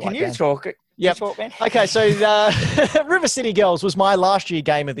that up if you can like, you Dan. talk? Yep. You talk, Ben? Okay, so River City Girls was my last year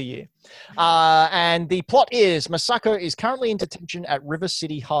game of the year. And the plot is Masako is currently in detention at River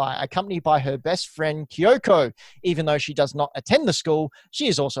City High, accompanied by her best friend Kyoko. Even though she does not attend the school, she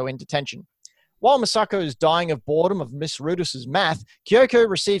is also in detention. While Masako is dying of boredom of Miss Rudis's math, Kyoko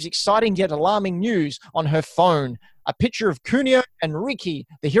receives exciting yet alarming news on her phone. A picture of Kunio and Riki,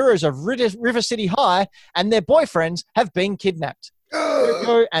 the heroes of River City High, and their boyfriends have been kidnapped.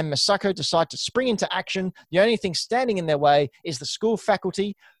 Kyoko and Masako decide to spring into action. The only thing standing in their way is the school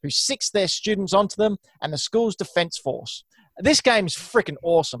faculty, who six their students onto them, and the school's defense force. This game's freaking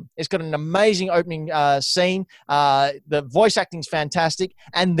awesome. It's got an amazing opening scene. The voice acting's fantastic,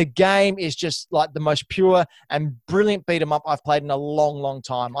 and the game is just like the most pure and brilliant beat 'em up I've played in a long, long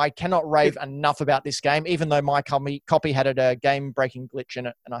time. I cannot rave enough about this game, even though my copy had a game-breaking glitch in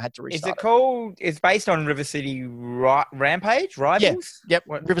it, and I had to Is restart it called? It's based on River City Rampage Rivals. Yep,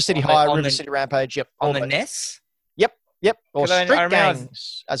 What- River City on the- High, on River the- City Rampage. Yep, on all the those. NES. Yep, or 'Cause I Street remember-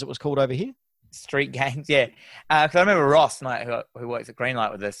 Gangs, as it was called over here. Street Games, yeah. Because I remember Ross, mate, who works at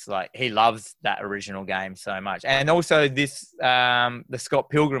Greenlight with us, like he loves that original game so much. And also this, the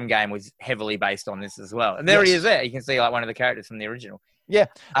Scott Pilgrim game was heavily based on this as well. And there he Yes. is there. You can see like one of the characters from the original. Yeah.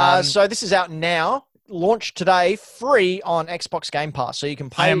 Um, So this is out now, launched today, free on Xbox Game Pass. So you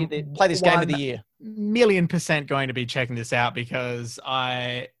can I am play this game of the one- year. $1,000,000% going to be checking this out because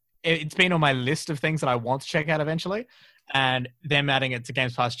I it's been on my list of things that I want to check out eventually. And them adding it to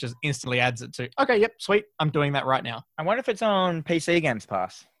Games Pass just instantly adds it to, okay, yep, sweet. I'm doing that right now. I wonder if it's on PC Games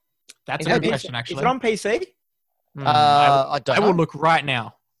Pass. That's a good question, actually. Is it on PC? I don't know. I will look right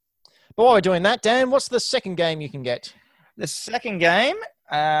now. But while we're doing that, Dan, what's the second game you can get? The second game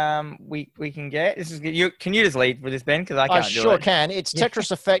we can get. This is can you just lead with this, Ben? Because I can't do it. I sure can. It's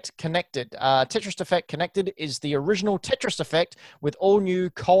Tetris Effect Connected. Tetris Effect Connected is the original Tetris Effect with all new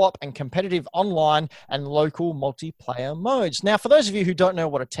co-op and competitive online and local multiplayer modes. Now, for those of you who don't know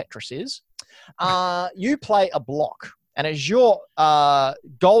what a Tetris is, you play a block. And it's your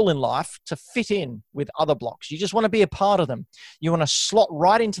goal in life to fit in with other blocks. You just want to be a part of them. You want to slot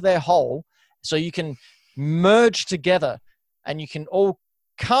right into their hole so you can merge together and you can all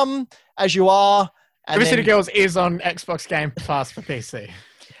come as you are. River City Girls is on Xbox Game Pass for PC.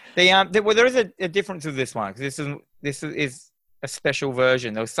 Well, there is a difference with this one because this is a special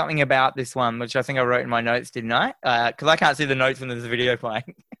version. There was something about this one which I think I wrote in my notes, didn't I? Because I can't see the notes when there's a video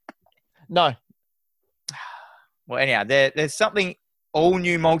playing. No. Well, anyhow, there's something all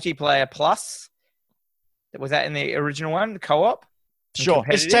new multiplayer plus. Was that in the original one, the co-op? Sure,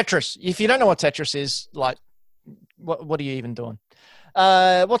 it's Tetris. If you don't know what Tetris is, like, what are you even doing?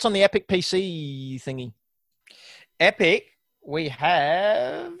 What's on the Epic PC thingy? Epic, we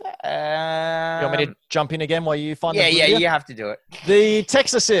have. You want me to jump in again while you find? Yeah, you have to do it. The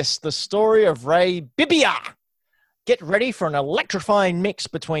Texasis, the story of Ray Bibia. Get ready for an electrifying mix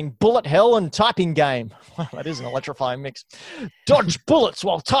between bullet hell and typing game. That is an electrifying mix. Dodge bullets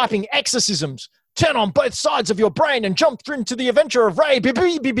while typing exorcisms. Turn on both sides of your brain and jump into the adventure of Ray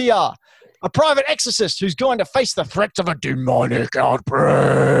Bibia, a private exorcist who's going to face the threats of a demonic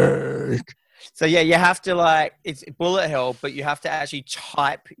outbreak. So yeah, you have to it's bullet hell, but you have to actually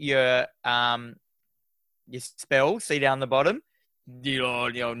type your spell. See down the bottom.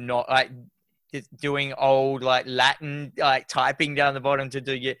 You're not like. Just doing old Latin typing down the bottom to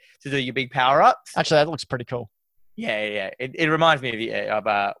do your big power ups. Actually, that looks pretty cool. Yeah. It reminds me of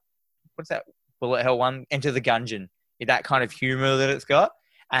what's that bullet hell one? Enter the Gungeon. That kind of humor that it's got,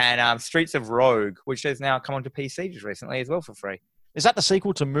 and Streets of Rogue, which has now come onto PC just recently as well for free. Is that the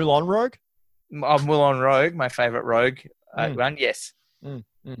sequel to Moulin Rogue? Moulin Rogue, my favorite Rogue one. Yes. And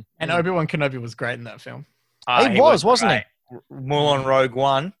Obi-Wan Kenobi was great in that film. He was, wasn't he? Moulin Rogue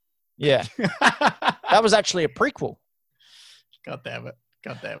 1. Yeah. That was actually a prequel. God damn it.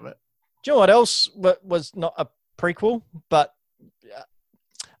 Do you know what else was not a prequel? But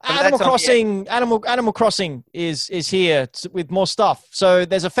Animal Crossing is here with more stuff. So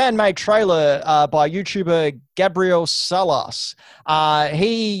there's a fan-made trailer by YouTuber Gabriel Salas.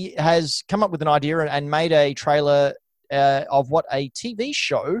 He has come up with an idea and made a trailer of what a TV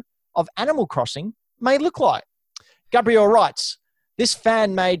show of Animal Crossing may look like. Gabriel writes, "This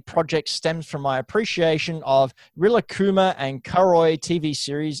fan-made project stems from my appreciation of Rilakkuma and Kuroi TV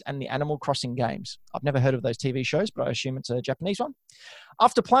series and the Animal Crossing games." I've never heard of those TV shows, but I assume it's a Japanese one.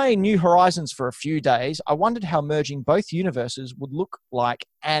 "After playing New Horizons for a few days, I wondered how merging both universes would look like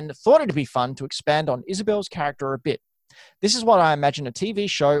and thought it'd be fun to expand on Isabelle's character a bit. This is what I imagine a TV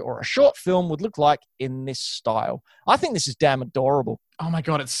show or a short film would look like in this style. I think this is damn adorable." Oh my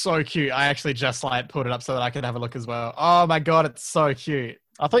God, it's so cute. I actually just put it up so that I could have a look as well. Oh my God, it's so cute.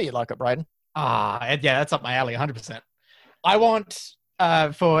 I thought you'd like it, Braden. Yeah, that's up my alley, 100%. I want,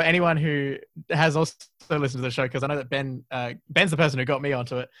 for anyone who has also listened to the show, because I know that Ben's the person who got me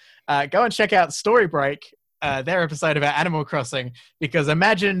onto it, go and check out Story Break, their episode about Animal Crossing, because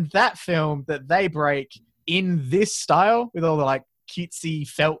imagine that film that they break in this style with all the cutesy,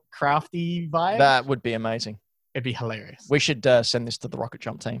 felt, crafty vibe. That would be amazing. It'd be hilarious. We should send this to the Rocket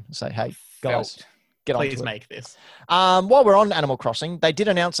Jump team and say, hey, guys, get on. Please make this. While we're on Animal Crossing, they did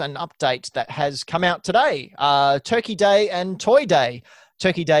announce an update that has come out today. Turkey Day and Toy Day.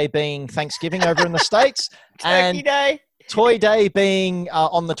 Turkey Day being Thanksgiving over in the States. Turkey Day. Toy Day being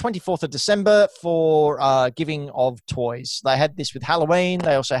on the 24th of December for giving of toys. They had this with Halloween.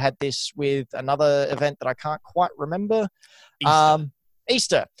 They also had this with another event that I can't quite remember.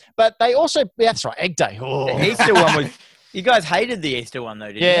 Easter. But they also, that's right, Egg Day. Oh. The Easter one was, you guys hated the Easter one though,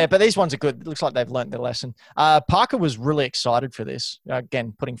 didn't you? Yeah, but these ones are good. It looks like they've learned their lesson. Parker was really excited for this.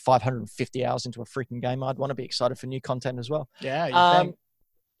 Again, putting 550 hours into a freaking game. I'd want to be excited for new content as well. Yeah,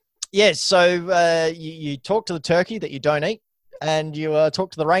 yeah, so you talk to the turkey that you don't eat, and you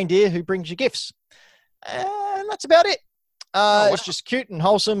talk to the reindeer who brings you gifts. And that's about it. It's just cute and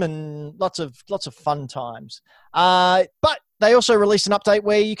wholesome and lots of fun times. But they also released an update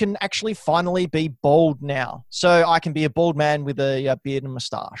where you can actually finally be bald now. So I can be a bald man with a beard and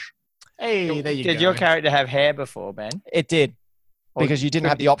moustache. Hey, there you go. Did your character have hair before, Ben? It did. Or because you didn't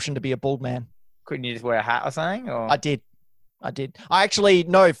have the option to be a bald man. couldn't you just wear a hat or something? Or I did. I actually,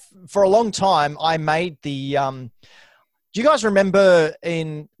 no, for a long time, I made the, do you guys remember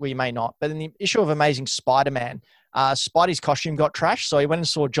well, you may not, but in the issue of Amazing Spider-Man, Spidey's costume got trashed. So he went and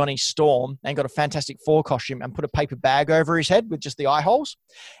saw Johnny Storm and got a Fantastic Four costume and put a paper bag over his head with just the eye holes.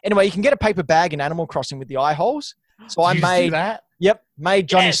 Anyway, you can get a paper bag in Animal Crossing with the eye holes. So I Did you just do made that. Yep, made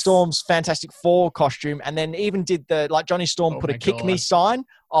Johnny Yes. Storm's Fantastic Four costume, and then even did Johnny Storm Oh put a my "kick me" God. sign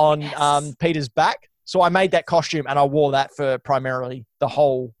on Yes. Peter's back. So I made that costume, and I wore that for primarily the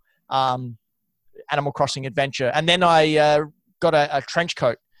whole Animal Crossing adventure. And then I got a trench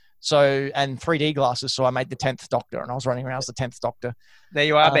coat, and 3D glasses. So I made the 10th Doctor, and I was running around as the 10th Doctor. there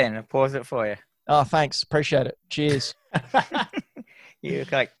you are, Ben. I'll pause it for you. Oh, thanks, appreciate it. Cheers. You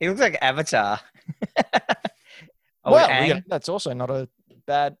look like it looks like Avatar. Oh, Well, Aang? yeah, that's also not a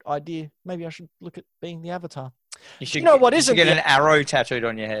bad idea. Maybe I should look at being the Avatar. You should, know what you isn't should get the- an arrow tattooed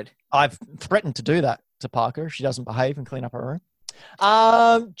on your head. I've threatened to do that to Parker if she doesn't behave and clean up her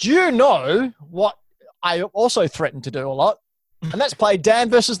room. Do you know what I also threatened to do a lot? And that's play Dan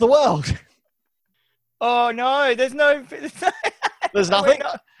versus the World. Oh no, there's no. There's nothing.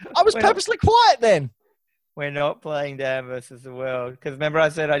 I was we're not- purposely quiet then. We're not playing Dan versus the World because remember I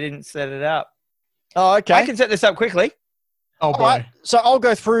said I didn't set it up. Oh, okay. I can set this up quickly. Oh, All boy. right, so I'll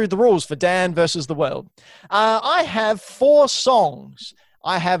go through the rules for Dan versus the World. I have 4 songs.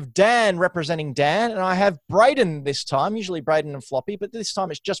 I have Dan representing Dan, and I have Braden this time, usually Braden and Floppy, but this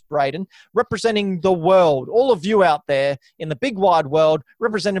time it's just Braden, representing the world. All of you out there in the big wide world,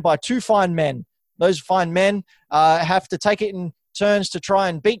 represented by 2 fine men. Those fine men have to take it in turns to try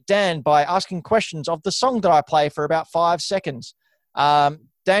and beat Dan by asking questions of the song that I play for about 5 seconds.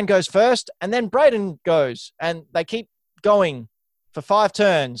 Dan goes first, and then Braden goes, and they keep going for 5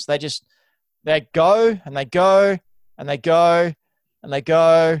 turns. They go and they go and they go and they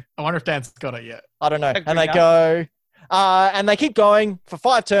go. I wonder if Dan's got it yet. I don't know. Good And they enough. go. And they keep going for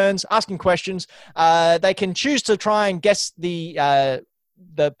 5 turns, asking questions. They can choose to try and guess the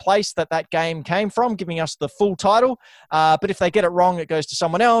place that game came from, giving us the full title. But if they get it wrong, it goes to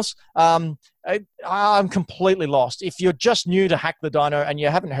someone else. I'm completely lost. If you're just new to Hack the Dino and you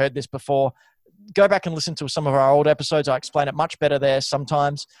haven't heard this before, go back and listen to some of our old episodes. I explain it much better there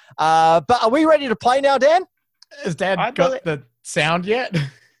sometimes. But are we ready to play now, Dan? Has Dad I got the sound yet?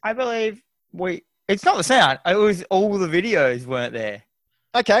 I believe it's not the sound. It was all the videos weren't there.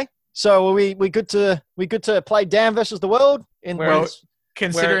 Okay. So are we good to play Dan versus the World? Well,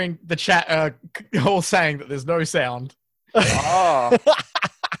 considering the chat are all saying that there's no sound. Oh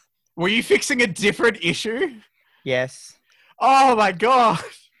Were you fixing a different issue? yes. Oh my god.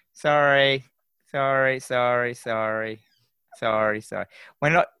 Sorry. We're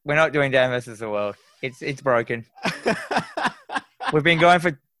not doing Dan versus the World. It's broken. We've been going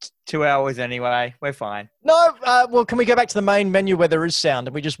for 2 hours anyway. We're fine. No, well, can we go back to the main menu where there is sound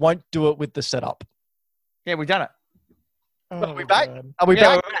and we just won't do it with the setup? Yeah, we've done it. Are we back? God. Are we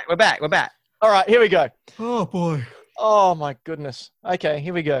Yeah, back? We're back. All right, here we go. Oh boy. Oh, my goodness. Okay,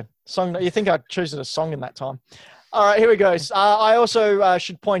 here we go. Song. You think I'd choose a song in that time. All right, here we go. I also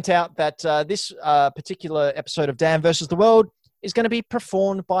should point out that this particular episode of Dan versus the World is going to be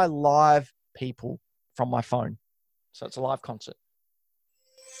performed by live people from my phone. So it's a live concert.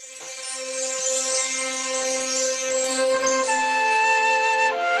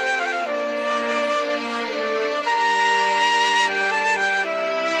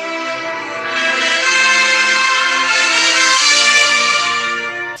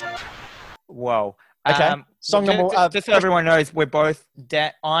 Whoa. Okay. Song number. Just so everyone knows, we're both.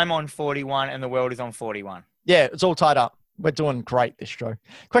 I'm on 41, and the world is on 41. Yeah, it's all tied up. We're doing great this show.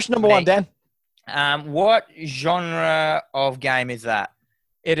 Question number 1, Dan. What genre of game is that?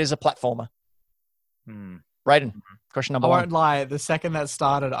 It is a platformer. Hmm. Braden, question I number 1. won't lie. The second that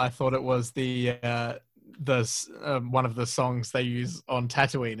started, I thought it was the one of the songs they use on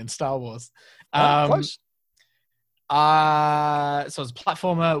Tatooine in Star Wars. Close. So it's a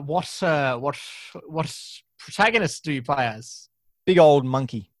platformer. What protagonist do you play as? Big old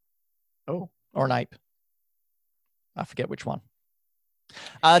monkey. Oh. Or an ape. I forget which one.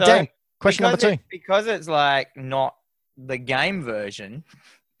 So, Dan, question number 2. Because it's like not the game version,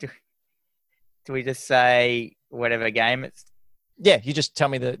 do we just say whatever game it's? Yeah, you just tell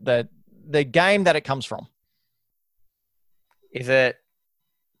me the game that it comes from. Is it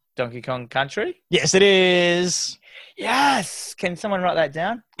Donkey Kong Country? Yes, it is. Yes. Can someone write that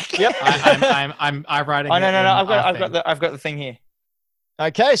down? Yep. I'm writing. Oh no! it in I've our got thing. I've got the thing here.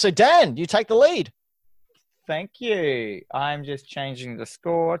 Okay, so Dan, you take the lead. Thank you. I'm just changing the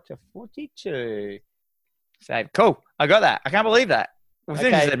score to 42. Save. Cool. I got that. I can't believe that. As soon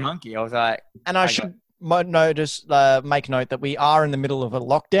as you Okay. said monkey, I was like, And I should make note that we are in the middle of a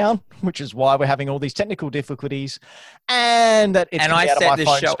lockdown, which is why we're having all these technical difficulties, and that it's And coming I out of set my this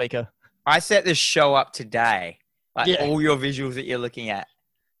phone show- speaker. I set this show up today. Like Yeah. all your visuals that you're looking at.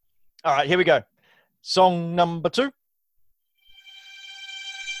 All right, here we go. Song number 2.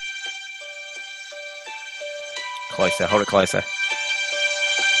 Closer. Hold it closer.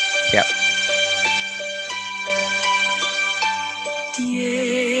 Yep.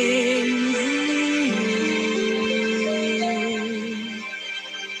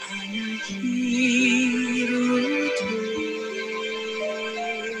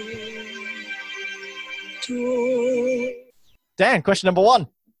 Dan, question number 1.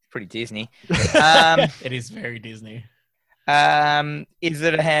 Pretty Disney. It is very Disney. Is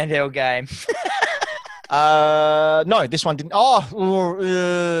it a handheld game? No, this one didn't. All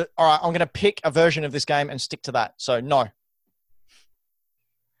right, I'm going to pick a version of this game and stick to that. So no.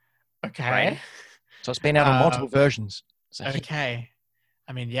 Okay. Right. So it's been out on multiple versions. So Okay.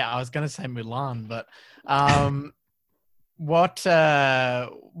 I mean, yeah, I was going to say Mulan, but what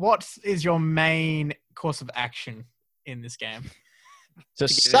is your main course of action in this game? to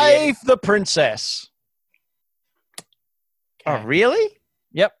save the princess. Oh, really?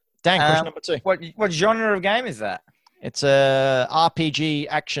 Yep. Dan, question Um, number 2. What genre of game is that? It's a RPG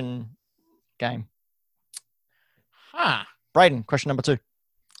action game. Huh. Braden, question number 2.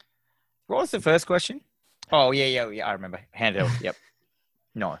 What was the first question? Oh, yeah. I remember. Handheld. Yep.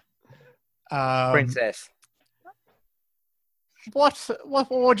 No. Princess. What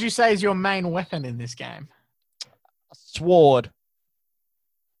would you say is your main weapon in this game? Sword.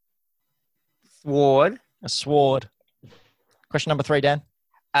 Sword. A sword. Question number 3, Dan.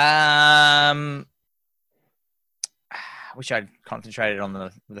 Wish I'd concentrated on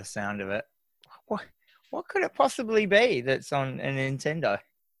the sound of it. What could it possibly be that's on a Nintendo?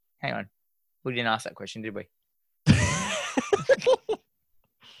 Hang on. We didn't ask that question, did we?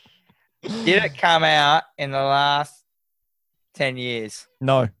 Did it come out in the last 10 years?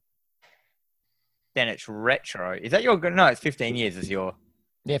 No. Then it's retro. Is that your... No, it's 15 years is your...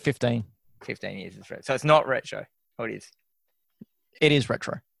 Yeah, 15. 15 years is retro. So it's not retro. Oh, it is. It is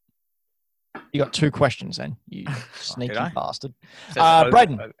retro. You got 2 questions then, you sneaky I? bastard. So it's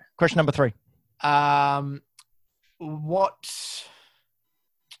Braden. Question number 3. What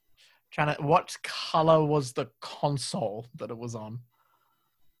color was the console that it was on?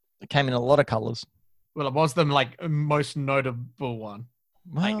 It came in a lot of colors. Well, it was the most notable one.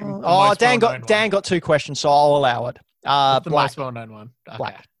 Like, the Oh, most Dan well-known got 2 questions, so I'll allow it. What's the Black. most well-known one? Okay.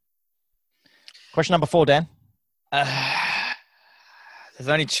 Black. Question number 4, Dan. There's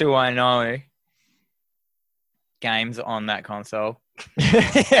only 2 I know games on that console.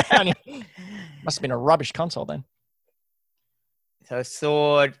 Must have been a rubbish console then. So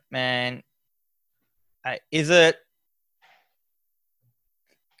sword, man. Is it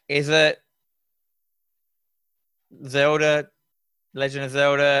Zelda, Legend of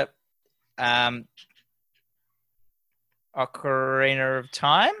Zelda, Ocarina of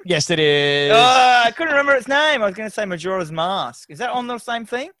Time? Yes, it is. I couldn't remember its name. I was going to say Majora's Mask. Is that on the same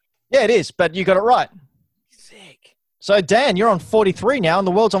thing? Yeah, it is, but you got it right. Sick. So, Dan, you're on 43 now, and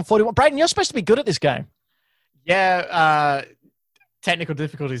the world's on 41. Braden, you're supposed to be good at this game. Yeah, technical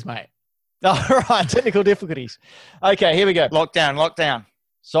difficulties, mate. All right, technical difficulties. Okay, here we go. Lockdown.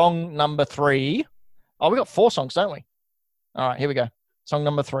 Song number 3. Oh, we got 4 songs, don't we? All right, here we go. Song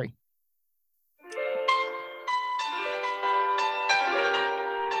number 3.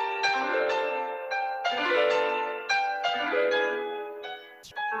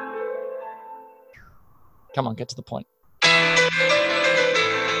 Come on, get to the point. It's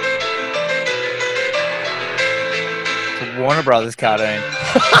a Warner Brothers cartoon.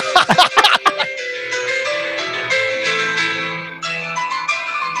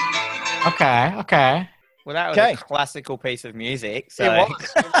 Okay. Well, that was Okay. a classical piece of music. So It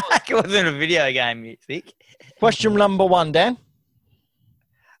was. it wasn't a video game music. Question number 1, Dan.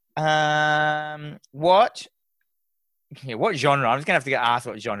 What genre? I'm just gonna have to get asked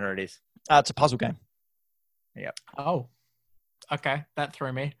what genre it is. It's a puzzle game. Oh, okay. That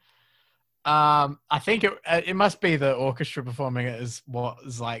threw me. I think it must be the orchestra performing it is what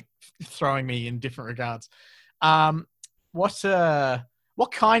is throwing me in different regards.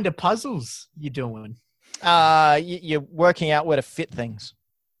 What kind of puzzles you doing? You're working out where to fit things.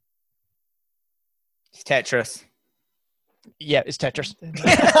 It's Tetris. Yeah, it's Tetris.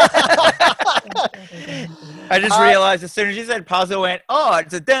 I just realized as soon as you said puzzle, I went, oh,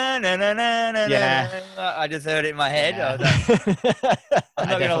 it's a dun na na na na. Yeah. I just heard it in my head. Yeah. I was like, I'm not I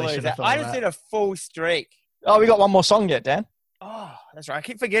gonna definitely lose should have that. thought I of just that. did a full streak Oh, we got one more song yet, Dan. Oh, that's right. I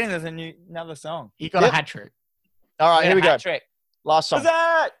keep forgetting there's another song. You got a hat trick. All right, here we go. Trick. Last song. What's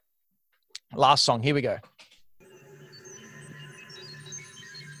that? Last song. Here we go.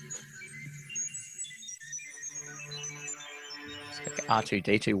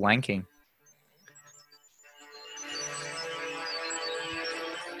 R2D2 wanking.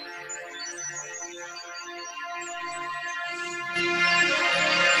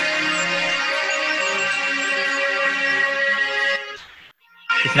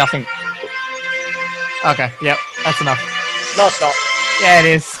 It's nothing. Okay, yep, that's enough. No, it's not. Yeah, it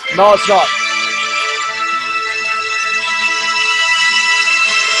is. No, it's not.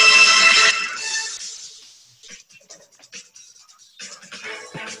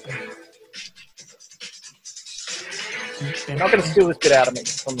 You're not going to steal this bit out of me.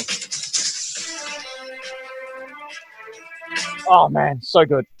 Oh, man. So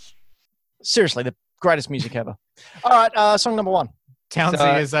good. Seriously, the greatest music ever. All right, song number 1.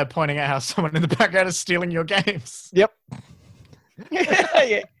 Townsy is pointing out how someone in the background is stealing your games. Yep.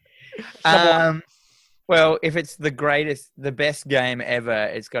 Yeah. Well, if it's the best game ever,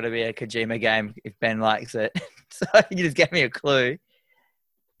 it's got to be a Kojima game if Ben likes it. So you just gave me a clue.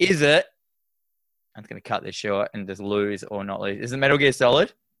 Is it? I'm going to cut this short and just lose or not lose. Is it Metal Gear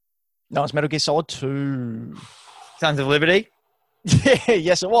Solid? No, it's Metal Gear Solid 2. Sons of Liberty?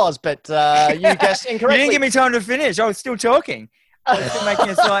 Yes, it was, but you guessed incorrectly. You didn't give me time to finish. I was still talking. I was still making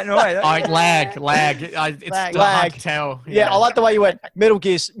a slight noise. Lag. It's hard to tell. Yeah, I like the way you went.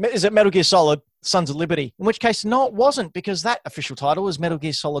 Is it Metal Gear Solid, Sons of Liberty? In which case, no, it wasn't, because that official title is Metal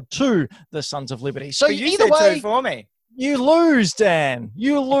Gear Solid 2, The Sons of Liberty. So But you either said way, 2 for me. you lose, Dan.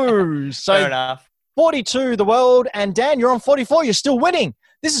 You lose. Fair So enough. 42, the world, and Dan, you're on 44. You're still winning.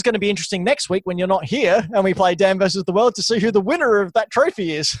 This is going to be interesting next week when you're not here and we play Dan versus the world to see who the winner of that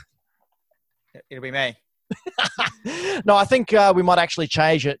trophy is. It'll be me. No, I think we might actually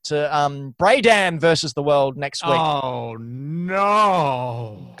change it to Braydan versus the world next week. Oh,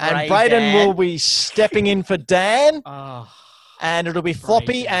 no. And Braydan. Brayden will be stepping in for Dan. Oh, And it'll be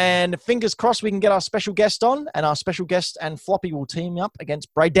Floppy, Braydan. and fingers crossed we can get our special guest on, and our special guest and Floppy will team up against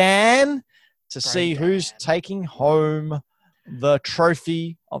Braydan to see who's taking home the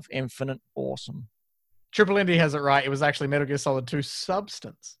trophy of infinite awesome. Triple Indy has it right. It was actually Metal Gear Solid 2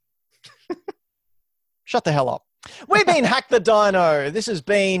 Substance. Shut the hell up. We've been Hack the Dino. This has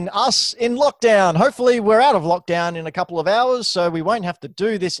been us in lockdown. Hopefully we're out of lockdown in a couple of hours, so we won't have to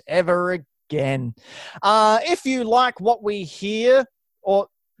do this ever again. If you like what we hear or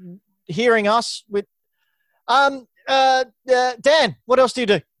hearing us with... Dan, what else do you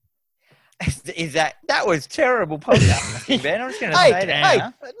do? Is that was terrible podcasting, Ben? I'm just going to say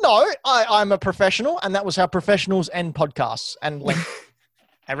that. No, I'm a professional, and that was how professionals end podcasts and link.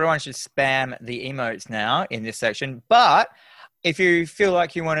 Everyone should spam the emotes now in this section. But if you feel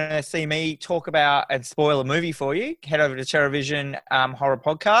like you want to see me talk about and spoil a movie for you, head over to TerraVision Horror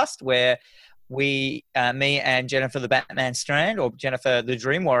Podcast, where me and Jennifer the Batman Strand, or Jennifer the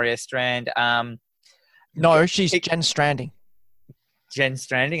Dream Warrior Strand. No, she's Jen Stranding. Jen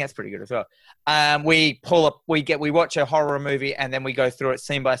Stranding, that's pretty good as well. We watch a horror movie and then we go through it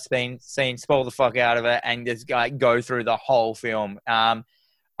scene by scene, spoil the fuck out of it, and just go through the whole film.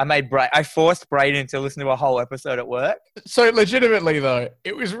 I forced Brayden to listen to a whole episode at work. So legitimately though,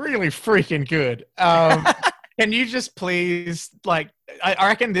 it was really freaking good. Can you just please, I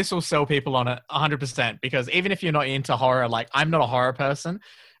reckon this will sell people on it 100%, because even if you're not into horror, I'm not a horror person,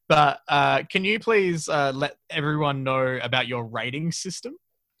 but can you please let everyone know about your rating system?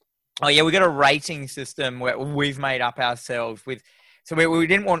 Oh yeah, we got a rating system where we've made up ourselves with. So we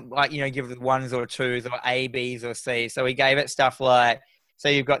didn't want give it 1s or 2s or A, Bs or C. So we gave it stuff like. So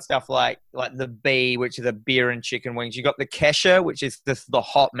you've got stuff like the B, which is a beer and chicken wings. You've got the Kesha, which is the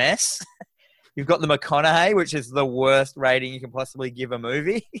hot mess. You've got the McConaughey, which is the worst rating you can possibly give a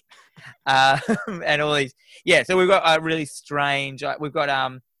movie. And all these. Yeah, so we've got a really strange. We've got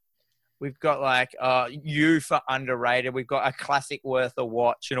U for underrated. We've got a classic worth a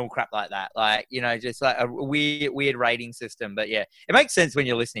watch and all crap like that. Just like a weird rating system. But yeah, it makes sense when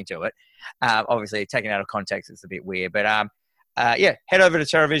you're listening to it. Obviously, taken out of context, it's a bit weird. But head over to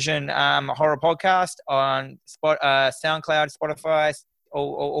TerraVision Horror Podcast on SoundCloud, Spotify,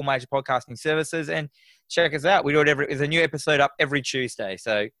 all major podcasting services, and check us out. We do it there's a new episode up every Tuesday.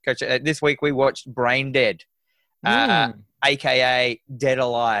 So go check. This week we watched Brain Dead. AKA Dead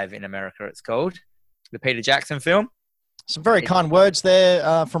Alive in America, it's called. The Peter Jackson film. Some very kind words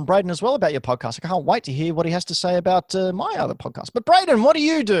there from Brayden as well about your podcast. I can't wait to hear what he has to say about my other podcast. But Brayden, what do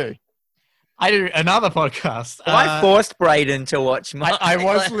you do? I do another podcast. I forced Brayden to watch my. I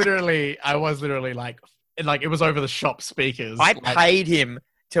was literally like it was over the shop speakers. I like, paid him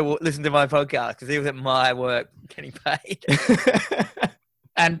to listen to my podcast because he was at my work getting paid.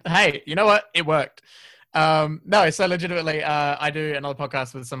 and hey, you know what? It worked. No, so legitimately, I do another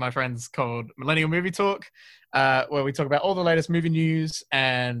podcast with some of my friends called Millennial Movie Talk, where we talk about all the latest movie news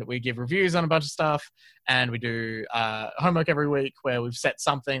and we give reviews on a bunch of stuff. And we do homework every week where we've set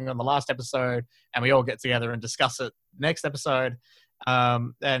something on the last episode and we all get together and discuss it next episode.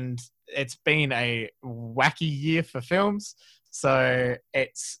 And it's been a wacky year for films. So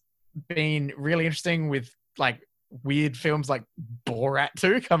it's been really interesting with like weird films like Borat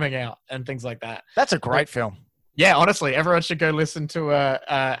 2 coming out and things like that. That's a great film. Yeah, honestly, everyone should go listen to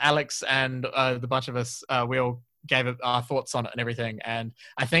Alex and the bunch of us. We all gave our thoughts on it and everything. And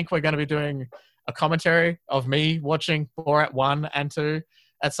I think we're going to be doing a commentary of me watching Borat 1 and 2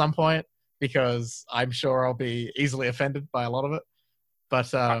 at some point because I'm sure I'll be easily offended by a lot of it.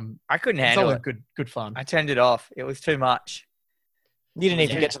 But I couldn't it's handle all it. good fun. I turned it off. It was too much. You didn't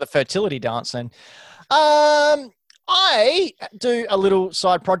even Yeah. get to the fertility dance then. I do a little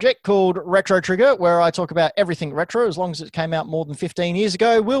side project called Retro Trigger where I talk about everything retro as long as it came out more than 15 years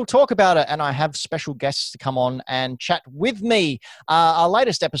ago. We'll talk about it, and I have special guests to come on and chat with me. Our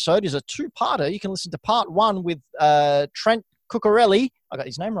latest episode is a two-parter. You can listen to part 1 with Trent Cuccarelli, I got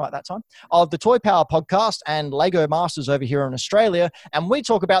his name right that time, of the Toy Power podcast and Lego Masters over here in Australia. And we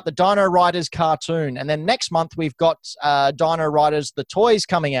talk about the Dino Riders cartoon. And then next month, we've got Dino Riders, the toys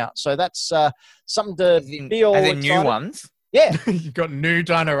coming out. So that's something to be all As in excited. new ones. Yeah. You've got new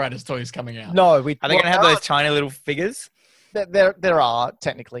Dino Riders toys coming out. No, Are they going to have those tiny little figures? There are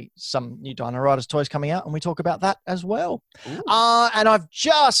technically some new Dino Riders toys coming out, and we talk about that as well. And I've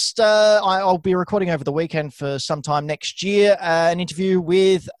just, I'll be recording over the weekend for sometime next year, an interview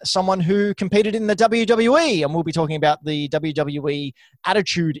with someone who competed in the WWE, and we'll be talking about the WWE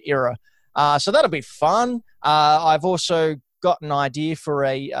Attitude Era. So that'll be fun. I've also got an idea for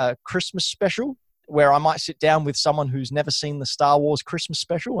a Christmas special where I might sit down with someone who's never seen the Star Wars Christmas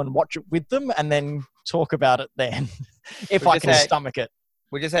special and watch it with them and then talk about it then, if I can stomach it.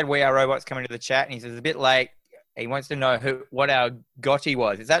 We just had We Are Robots coming to the chat, and he says, a bit late. He wants to know what our GOTY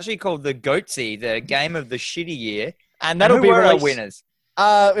was. It's actually called the GOATSY, the game of the shitty year. And that'll who be were our released. winners?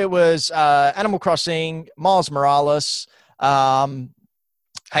 It was Animal Crossing, Miles Morales,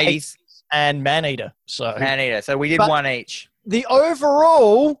 Hades, and Maneater. So Maneater. So we did But- one each. the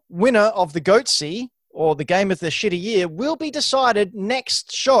overall winner of the GOATSY, or the game of the shitty year, will be decided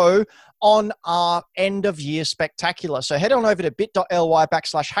next show on our end of year spectacular. So head on over to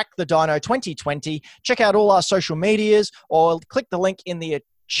bit.ly/hackthedino2020. Check out all our social medias or click the link in the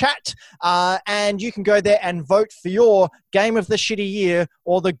chat and you can go there and vote for your game of the shitty year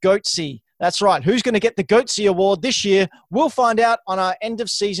or the GOATSY. That's right. Who's going to get the GOATSY award this year? We'll find out on our end of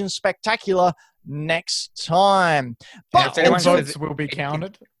season spectacular next time. But anyone All says votes will be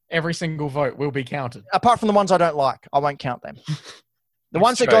counted. Every single vote will be counted. apart from the ones I don't like, I won't count them. The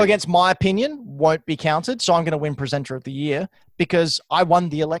ones that true. go against my opinion won't be counted. So I'm going to win presenter of the year because I won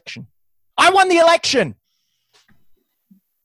the election. I won the election.